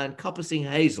cutting down coppicing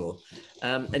hazel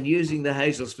and using the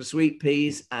hazels for sweet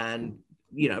peas and,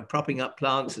 you know, propping up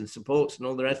plants and supports and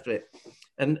all the rest of it.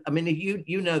 And I mean,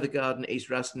 you know the garden at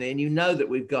East Ruston, and you know that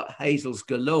we've got hazels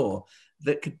galore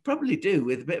that could probably do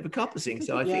with a bit of a coppicing.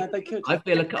 So I I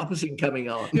feel a coppicing coming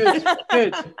on. Good.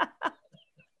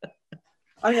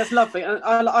 I think that's lovely. And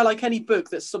I like any book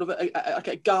that's sort of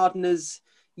a gardener's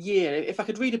year. If I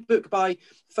could read a book by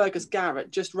Fergus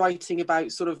Garrett just writing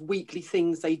about sort of weekly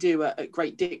things they do at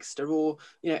Great Dixter, or,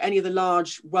 you know, any of the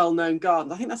large well-known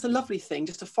gardens, I think that's a lovely thing,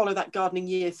 just to follow that gardening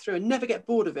year through and never get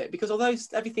bored of it, because although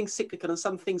everything's cyclical and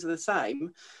some things are the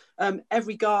same,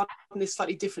 every garden is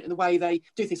slightly different in the way they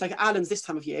do things. Like at Allen's this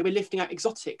time of year, we're lifting out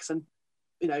exotics and,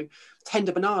 you know,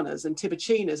 tender bananas and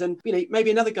tibercinas, and, you know,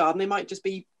 maybe another garden they might just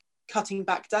be cutting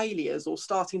back dahlias or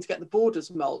starting to get the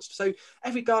borders mulched. So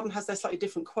every garden has their slightly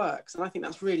different quirks, and I think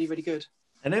that's really, really good.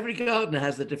 And every gardener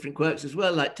has the different quirks as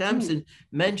well. Like Tamsin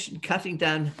mentioned cutting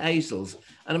down hazels.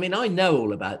 And I mean, I know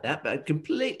all about that, but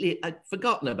I'd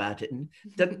forgotten about it. And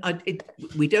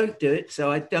we don't do it, so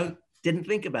I didn't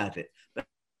think about it. But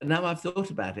now I've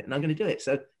thought about it and I'm going to do it.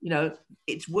 So, you know,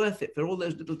 it's worth it for all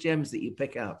those little gems that you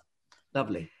pick up.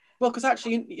 Lovely. Well, because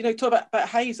actually, you know, talk about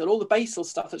hazel, all the basal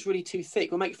stuff that's really too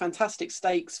thick will make fantastic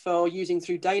stakes for using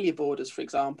through dahlia borders, for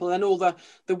example. And all the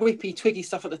whippy, twiggy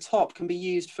stuff at the top can be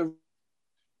used for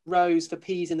rows for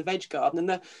peas in the veg garden.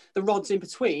 And the rods in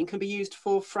between can be used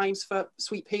for frames for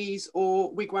sweet peas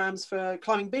or wigwams for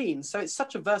climbing beans. So it's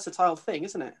such a versatile thing,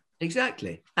 isn't it?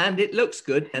 Exactly. And it looks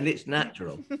good and it's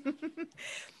natural.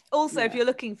 Also, if you're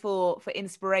looking for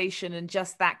inspiration and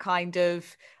just that kind of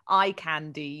eye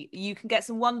candy, you can get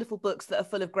some wonderful books that are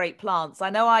full of great plants. I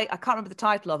know I can't remember the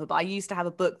title of it, but I used to have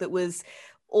a book that was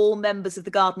all members of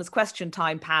the Gardener's Question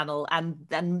Time panel and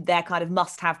their kind of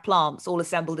must-have plants all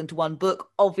assembled into one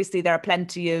book. Obviously, there are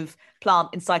plenty of plant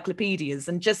encyclopedias,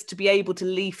 and just to be able to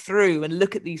leaf through and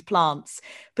look at these plants,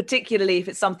 particularly if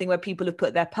it's something where people have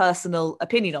put their personal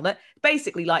opinion on it,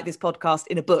 basically like this podcast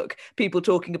in a book, people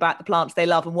talking about the plants they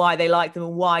love and why they like them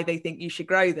and why they think you should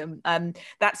grow them.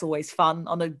 That's always fun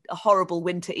on a horrible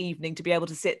winter evening to be able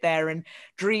to sit there and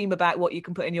dream about what you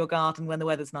can put in your garden when the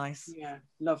weather's nice. Yeah,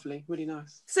 lovely, really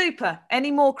nice. Super. Any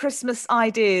more Christmas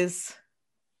ideas?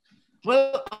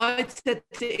 Well, I said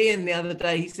to Ian the other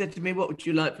day, he said to me, what would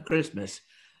you like for Christmas?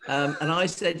 And I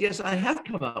said, yes, I have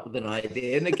come up with an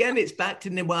idea. And again, it's back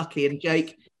to Niwaki and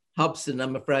Jake Hobson,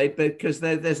 I'm afraid, because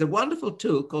there's a wonderful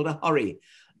tool called a hori.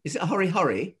 Is it a hori?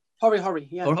 Hori,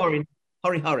 yeah. Or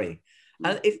hori.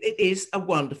 And it is a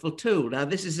wonderful tool. Now,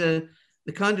 this is the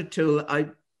kind of tool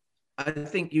that I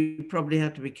think you probably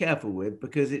have to be careful with,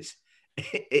 because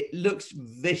it looks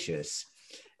vicious.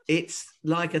 It's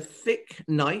like a thick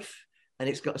knife, and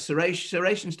it's got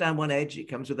serrations down one edge. It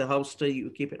comes with a holster.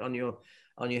 You keep it on your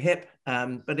hip.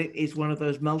 But it is one of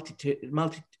those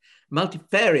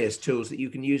multifarious tools that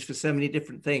you can use for so many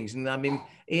different things. And I mean,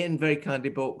 Ian very kindly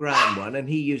bought Graham one, and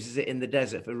he uses it in the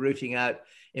desert for rooting out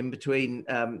in between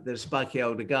the spiky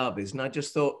old agaves. And I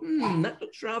just thought, that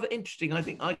looks rather interesting. I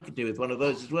think I could do with one of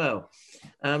those as well.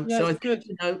 So I think,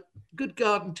 you know, good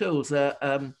garden tools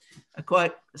are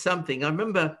quite something. I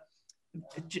remember,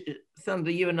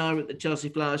 Thunder, you and I were at the Chelsea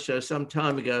Flower Show some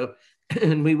time ago,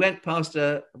 and we went past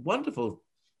a wonderful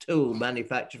tool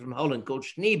manufacturer from Holland called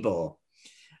Schneebor.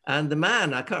 And the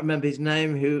man, I can't remember his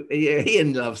name, who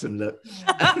Ian loves them, look.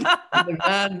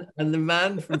 and the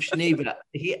man from Schneebor,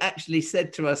 he actually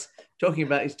said to us, talking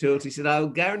about his tools, he said, I'll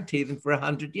guarantee them for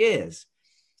 100 years.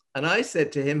 And I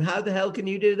said to him, how the hell can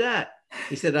you do that?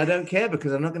 He said, I don't care,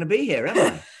 because I'm not going to be here, am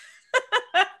I?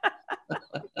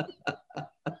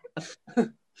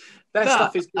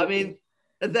 Stuff is good. I mean,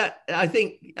 that I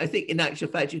think in actual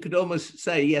fact, you could almost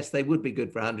say, yes, they would be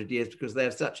good for 100 years because they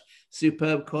have such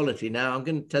superb quality. Now, I'm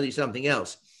going to tell you something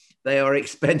else. They are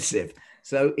expensive.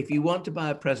 So if you want to buy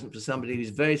a present for somebody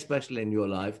who's very special in your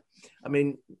life, I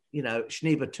mean, you know,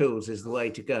 Schneebor tools is the way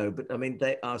to go. But I mean,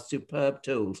 they are superb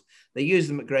tools. They use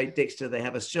them at Great Dixter. They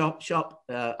have a shop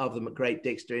of them at Great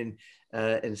Dixter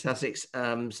in Sussex.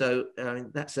 So I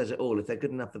mean, that says it all. If they're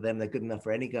good enough for them, they're good enough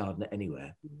for any gardener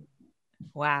anywhere.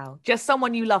 Wow. Just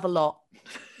someone you love a lot.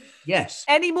 Yes.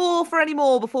 Any more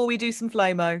before we do some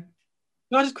Flomo?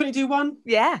 Can I just quickly do one?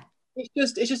 Yeah.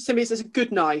 It's just to me, it's a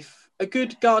good knife. a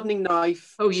good gardening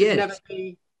knife should never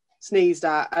be sneezed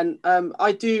at. And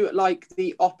I do like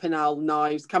the Opinel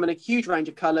knives, come in a huge range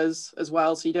of colours as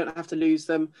well, so you don't have to lose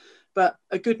them. But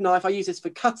a good knife, I use this for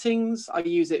cuttings, I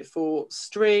use it for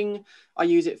string, I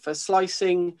use it for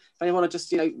slicing. If I want to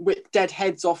just, whip dead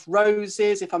heads off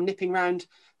roses, if I'm nipping around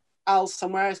owls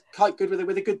somewhere, it's quite good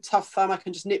with a good tough thumb. I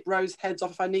can just nip rose heads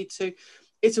off if I need to.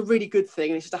 It's a really good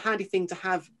thing, and it's just a handy thing to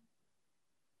have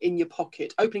in your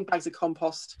pocket. Opening bags of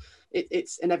compost,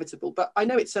 it's inevitable. But I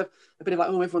know it's a bit of like,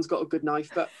 oh, everyone's got a good knife,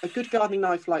 but a good gardening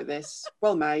knife like this,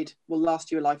 well made, will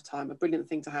last you a lifetime. A brilliant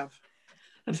thing to have.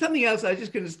 And something else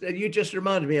you just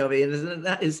reminded me of, Ian, and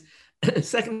that is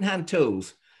second-hand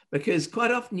tools. Because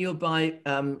quite often you'll buy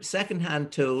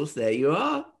second-hand tools. There you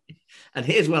are. And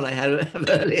here's one I had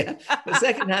earlier. But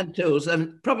second-hand tools,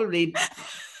 and probably,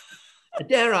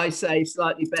 dare I say,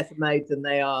 slightly better made than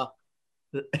they are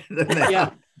today.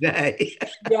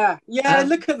 Yeah,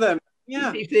 look at them.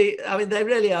 Yeah. You see, I mean, they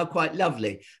really are quite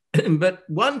lovely. But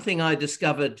one thing I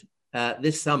discovered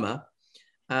this summer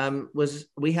was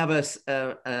we have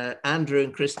Andrew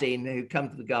and Christine who come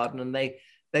to the garden, and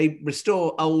they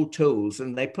restore old tools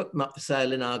and they put them up for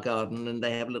sale in our garden, and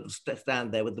they have a little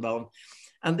stand there with them on.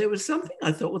 And there was something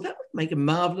I thought, well, that would make a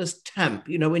marvelous tamp.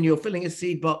 When you're filling a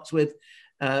seed box with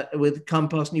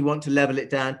compost and you want to level it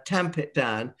down, tamp it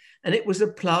down. And it was a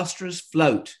plasterer's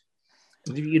float.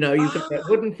 You've got that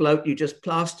wooden float, you just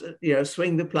plaster,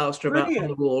 swing the plaster about on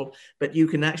the wall, but you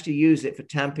can actually use it for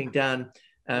tamping down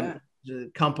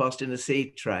the compost in a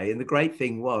seed tray. And the great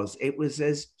thing was, it was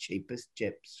as cheap as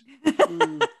chips.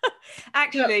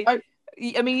 Actually,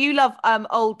 I mean, you love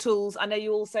old tools. I know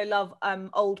you also love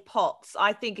old pots.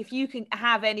 I think if you can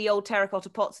have any old terracotta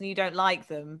pots and you don't like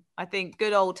them, I think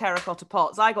good old terracotta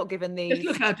pots. I got given these. Just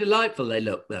look how delightful they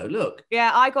look, though. Look. Yeah,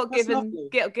 I got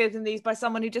given these by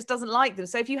someone who just doesn't like them.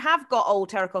 So if you have got old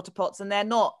terracotta pots and they're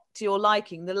not to your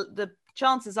liking, the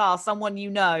chances are someone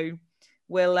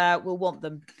will want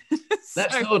them.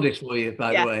 That's Shoreditch for you,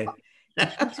 by the way.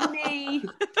 To me.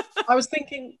 I was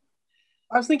thinking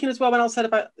as well, when I said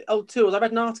about old tools, I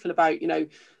read an article about,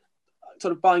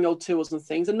 sort of buying old tools and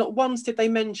things, and not once did they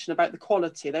mention about the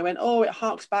quality. They went, oh, it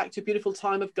harks back to a beautiful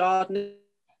time of gardening,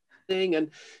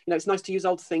 and, it's nice to use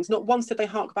old things. Not once did they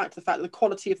hark back to the fact that the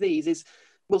quality of these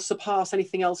will surpass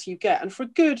anything else you get. And for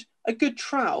a good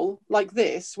trowel like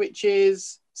this, which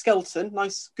is Skelton,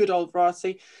 nice, good old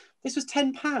variety, this was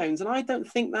 £10, and I don't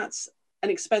think that's an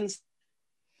expensive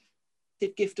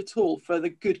gift at all for the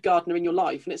good gardener in your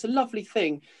life. And it's a lovely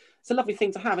thing. It's a lovely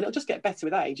thing to have, and it'll just get better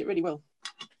with age. It really will.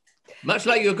 Much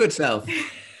like your good self.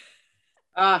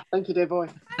 Thank you, dear boy.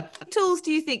 What tools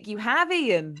do you think you have,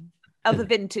 Ian, of the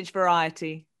vintage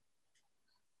variety?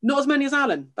 Not as many as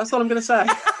Alan. That's all I'm going to say.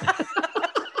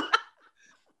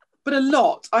 But a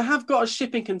lot. I have got a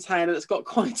shipping container that's got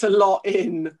quite a lot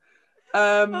in.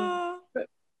 But,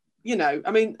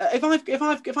 I mean,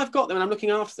 if I've got them and I'm looking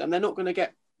after them, they're not going to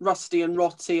get rusty and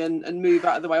rotty and move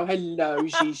out of the way. Oh, hello,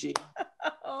 Gigi.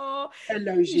 Oh,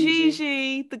 hello, Gigi.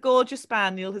 Gigi, the gorgeous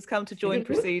spaniel, has come to join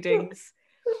proceedings.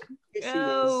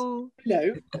 Hello.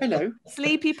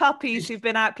 Sleepy puppies who've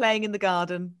been out playing in the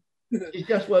garden. She's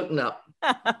just woken up.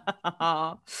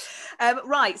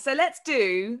 Right, so let's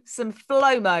do some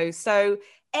FLOMO. So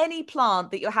any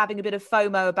plant that you're having a bit of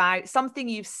FOMO about, something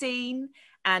you've seen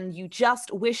and you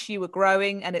just wish you were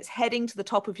growing and it's heading to the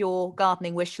top of your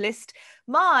gardening wish list.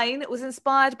 Mine was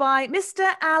inspired by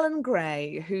Mr. Alan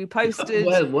Gray, who posted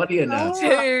well, what do you know?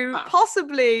 to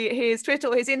possibly his Twitter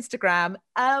or his Instagram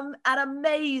an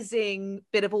amazing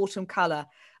bit of autumn colour.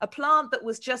 A plant that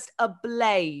was just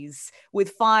ablaze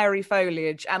with fiery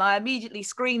foliage. And I immediately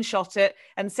screenshot it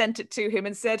and sent it to him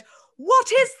and said,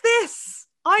 what is this?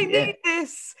 I need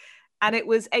this. And it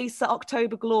was Asa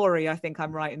October Glory, I think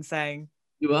I'm right in saying.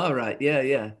 You are right.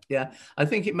 Yeah. I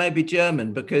think it may be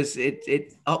German because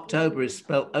it October is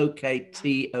spelled Oktober.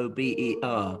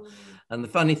 And the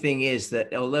funny thing is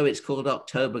that although it's called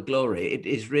October Glory, it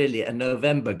is really a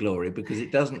November Glory because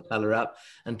it doesn't colour up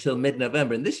until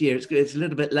mid-November. And this year it's a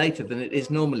little bit later than it is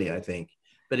normally, I think.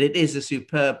 But it is a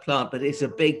superb plant, but it's a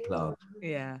big plant.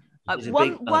 Yeah.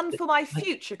 One for my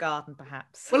future garden,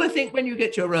 perhaps. Well, I think when you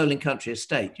get your rolling country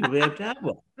estate, you'll be able to have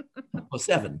one or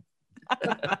 7.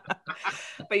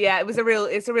 But yeah, it's a real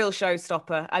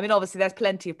showstopper. I mean, obviously there's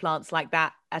plenty of plants like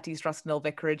that at East Ruston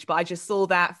Vicarage, but I just saw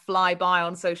that fly by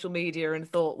on social media and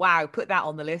thought, wow, put that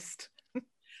on the list.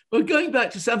 Well, going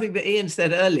back to something that Ian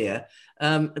said earlier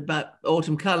about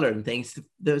autumn colour and things,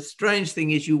 the strange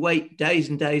thing is you wait days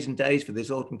and days and days for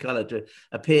this autumn colour to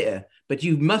appear, but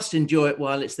you must enjoy it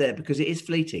while it's there because it is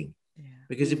fleeting. Yeah.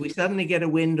 Because if we suddenly get a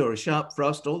wind or a sharp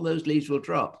frost, all those leaves will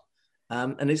drop.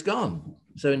 and it's gone.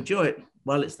 So enjoy it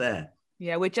while it's there.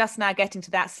 Yeah, we're just now getting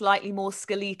to that slightly more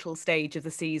skeletal stage of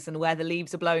the season where the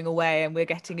leaves are blowing away and we're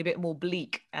getting a bit more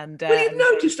bleak. And well, you've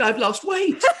noticed I've lost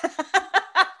weight.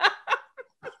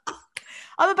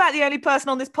 I'm about the only person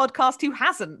on this podcast who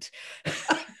hasn't. It's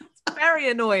very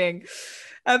annoying.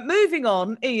 Moving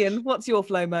on, Ian, what's your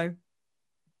FLOMO?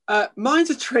 Mine's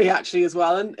a tree actually as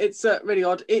well, and it's really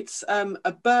odd. It's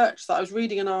a birch that I was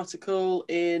reading an article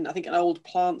in, I think, an old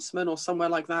Plantsman or somewhere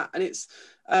like that, and it's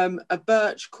a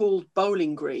birch called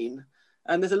Bowling Green.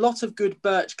 And there's a lot of good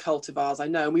birch cultivars, I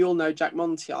know, and we all know Jack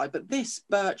Montii, but this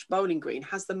birch Bowling Green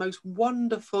has the most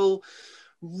wonderful,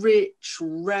 rich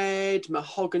red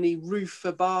mahogany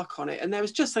roofer bark on it. And there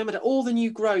was just so much, all the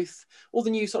new growth, all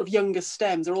the new sort of younger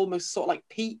stems are almost sort of like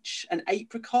peach and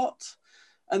apricot.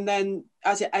 And then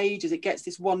as it ages, it gets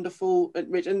this wonderful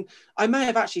and rich. And I may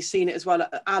have actually seen it as well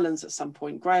at Allen's at some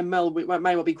point. Graham may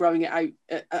well be growing it out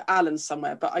at Allen's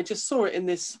somewhere, but I just saw it in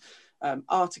this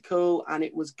article and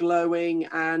it was glowing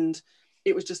and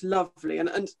it was just lovely.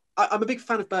 And I'm a big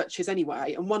fan of birches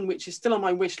anyway. And one which is still on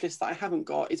my wish list that I haven't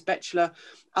got is Betula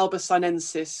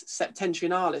albacinensis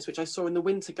septentrionalis, which I saw in the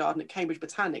winter garden at Cambridge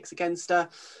Botanics against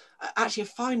actually a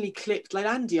finely clipped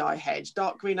Leylandii hedge,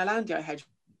 dark green Leylandii hedge.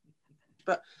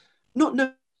 But not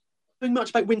knowing much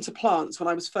about winter plants when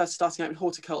I was first starting out in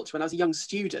horticulture, when I was a young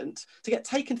student, to get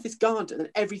taken to this garden and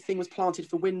everything was planted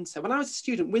for winter. When I was a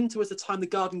student, winter was the time the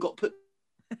garden got put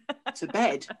to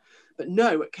bed. But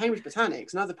no, at Cambridge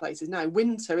Botanics and other places now,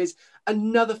 winter is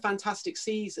another fantastic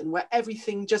season where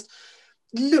everything just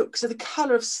looks at the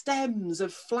colour of stems,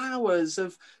 of flowers,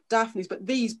 of daphnes, but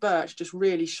these birch just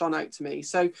really shone out to me.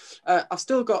 So I've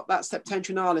still got that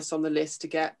septentrionalis on the list to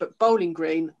get, but Bowling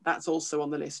Green, that's also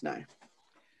on the list now.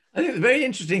 I think the very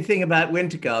interesting thing about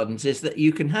winter gardens is that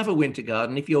you can have a winter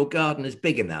garden if your garden is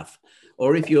big enough,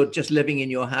 or if you're just living in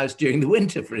your house during the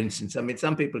winter, for instance. I mean,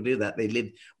 some people do that. They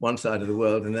live one side of the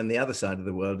world and then the other side of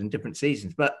the world in different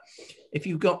seasons. But if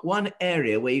you've got one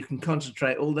area where you can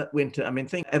concentrate all that winter, I mean,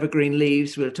 think evergreen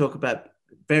leaves, we'll talk about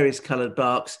various coloured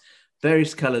barks,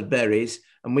 various coloured berries,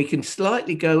 and we can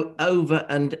slightly go over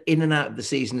and in and out of the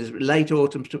season as late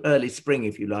autumn to early spring,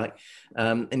 if you like.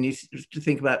 And you to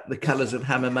think about the colours of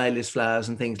Hamamelis flowers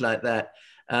and things like that.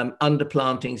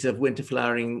 Underplantings of winter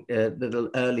flowering, little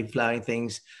early flowering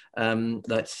things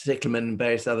like cyclamen and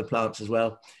various other plants as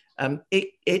well.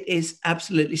 It is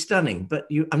absolutely stunning, but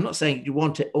I'm not saying you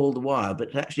want it all the while,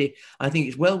 but actually I think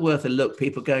it's well worth a look.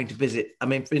 People going to visit, I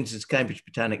mean, for instance, Cambridge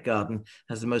Botanic Garden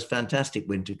has the most fantastic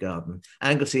winter garden.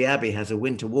 Anglesey Abbey has a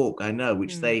winter walk, I know,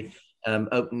 which they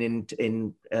open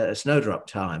in snowdrop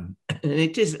time. And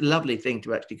it is a lovely thing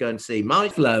to actually go and see. My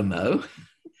FLOMO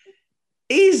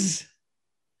is,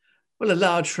 well, a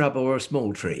large shrub or a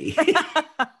small tree.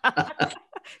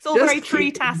 It's all very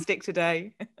tree-tastic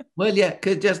today. Well, yeah,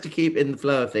 just to keep in the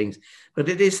flow of things. But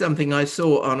it is something I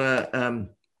saw on a...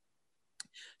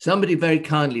 somebody very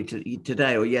kindly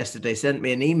today or yesterday sent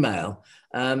me an email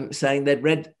saying they'd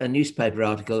read a newspaper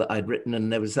article that I'd written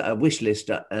and there was a wish list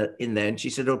in there. And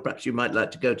she said, oh, perhaps you might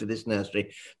like to go to this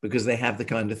nursery because they have the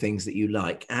kind of things that you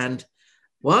like. And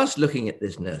whilst looking at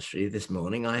this nursery this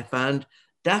morning, I found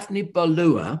Daphne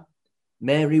Bolua,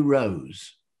 Mary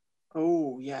Rose.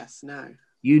 Oh, yes, no.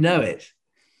 You know it.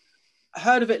 I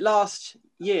heard of it last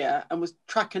year and was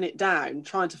tracking it down,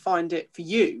 trying to find it for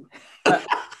you. But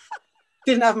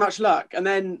didn't have much luck. And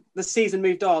then the season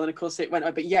moved on and of course it went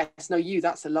over. But yes, no,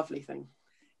 that's a lovely thing.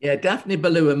 Yeah, Daphne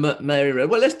Bolua, Mary Rose.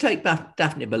 Well, let's take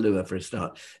Daphne Bolua for a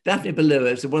start. Daphne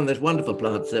Bolua is one of those wonderful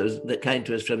plants that came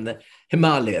to us from the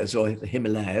Himalayas or the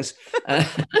Himalayas.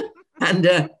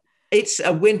 And it's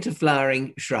a winter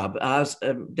flowering shrub. Ours,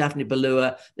 Daphne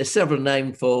Bolua, there's several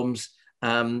named forms,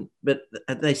 but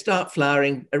they start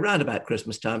flowering around about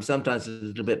Christmas time, sometimes a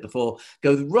little bit before,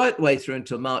 go right the way through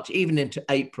until March, even into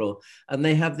April. And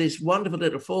they have these wonderful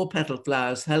little 4-petal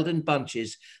flowers held in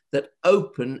bunches that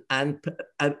open and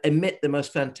emit the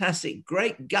most fantastic,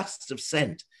 great gusts of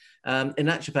scent. In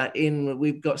actual fact,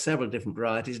 we've got several different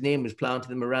varieties. Ian was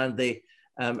planting them around the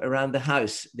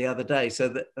house the other day. So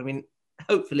that, I mean,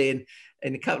 hopefully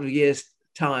in a couple of years'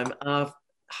 time, our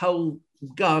whole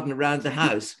garden around the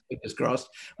house, fingers crossed,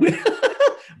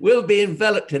 will be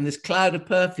enveloped in this cloud of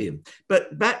perfume.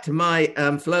 But back to my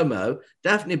FLOMO,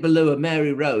 Daphne Bolua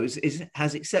Mary Rose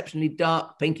has exceptionally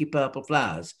dark pinky purple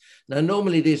flowers. Now,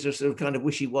 normally these are sort of kind of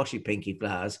wishy-washy pinky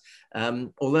flowers,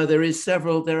 although there are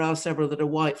several that are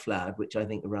white flowered, which I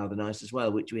think are rather nice as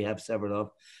well, which we have several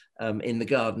of. In the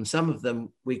garden. Some of them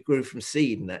we grew from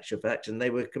seed in actual fact, and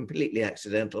they were completely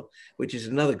accidental, which is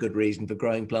another good reason for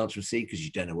growing plants from seed because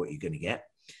you don't know what you're going to get.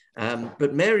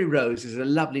 But Mary Rose is a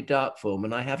lovely dark form,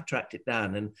 and I have tracked it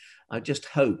down. And I just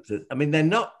hope that, I mean, they're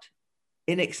not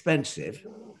inexpensive.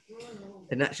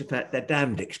 In actual fact, they're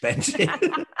damned expensive.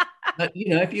 But,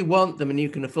 you know, if you want them and you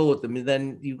can afford them,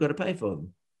 then you've got to pay for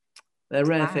them. They're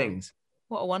rare things.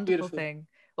 What a wonderful thing.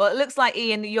 Well, it looks like,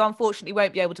 Ian, you unfortunately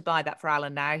won't be able to buy that for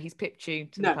Alan now. He's pipped you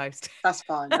to the post. That's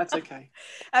fine. That's okay.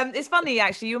 It's funny,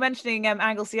 actually. You were mentioning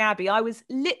Anglesey Abbey. I was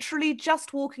literally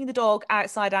just walking the dog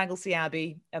outside Anglesey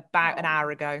Abbey about an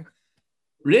hour ago.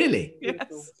 Really?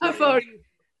 Yes. How far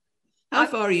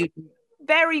are you?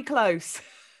 Very close.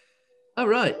 Oh,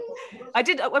 right. I had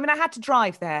to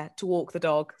drive there to walk the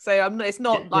dog. So it's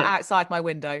not outside my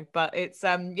window, but it's,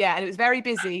 and it was very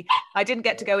busy. I didn't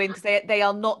get to go in because they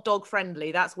are not dog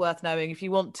friendly. That's worth knowing. If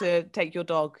you want to take your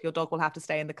dog will have to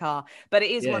stay in the car. But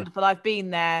it is wonderful. I've been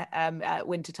there at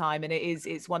winter time, and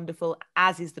it's wonderful,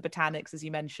 as is the Botanics, as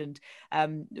you mentioned,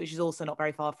 which is also not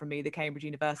very far from me, the Cambridge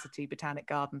University Botanic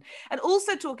Garden. And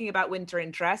also talking about winter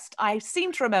interest, I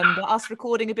seem to remember us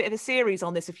recording a bit of a series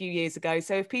on this a few years ago.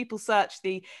 So if people search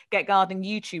the Get Gardening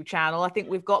YouTube channel, I think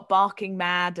we've got Barking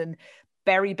Mad and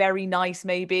Very, Very Nice,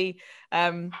 maybe.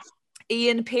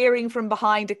 Ian peering from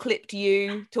behind a clipped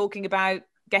you talking about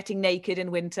getting naked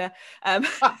in winter.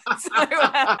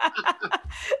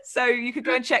 So you could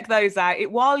go and check those out.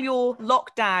 While you're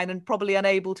locked down and probably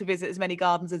unable to visit as many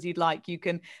gardens as you'd like, you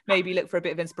can maybe look for a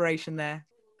bit of inspiration there.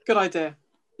 Good idea.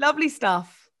 Lovely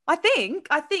stuff. I think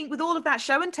with all of that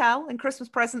show and tell and Christmas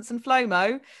presents and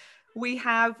FLOMO, we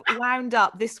have wound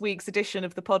up this week's edition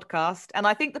of the podcast. And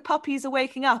I think the puppies are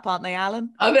waking up, aren't they,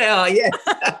 Alan? Oh, they are, yes.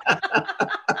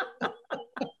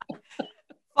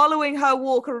 Following her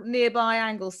walk nearby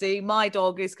Anglesey, my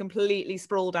dog is completely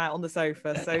sprawled out on the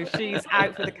sofa. So she's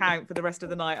out for the count for the rest of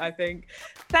the night, I think.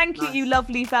 Thank you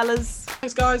lovely fellas.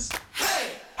 Thanks, guys.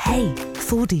 Hey,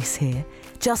 Thordis here.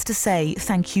 Just to say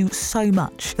thank you so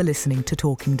much for listening to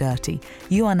Talking Dirty.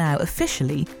 You are now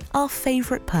officially our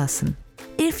favourite person.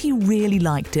 If you really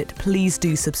liked it, please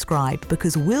do subscribe,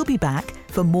 because we'll be back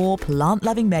for more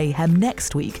plant-loving mayhem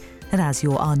next week. And as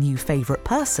you're our new favourite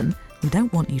person, we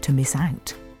don't want you to miss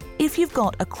out. If you've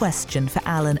got a question for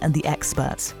Alan and the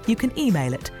experts, you can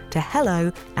email it to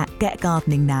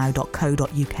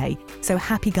hello@getgardeningnow.co.uk. So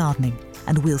happy gardening,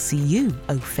 and we'll see you,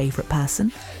 oh favourite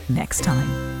person, next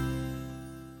time.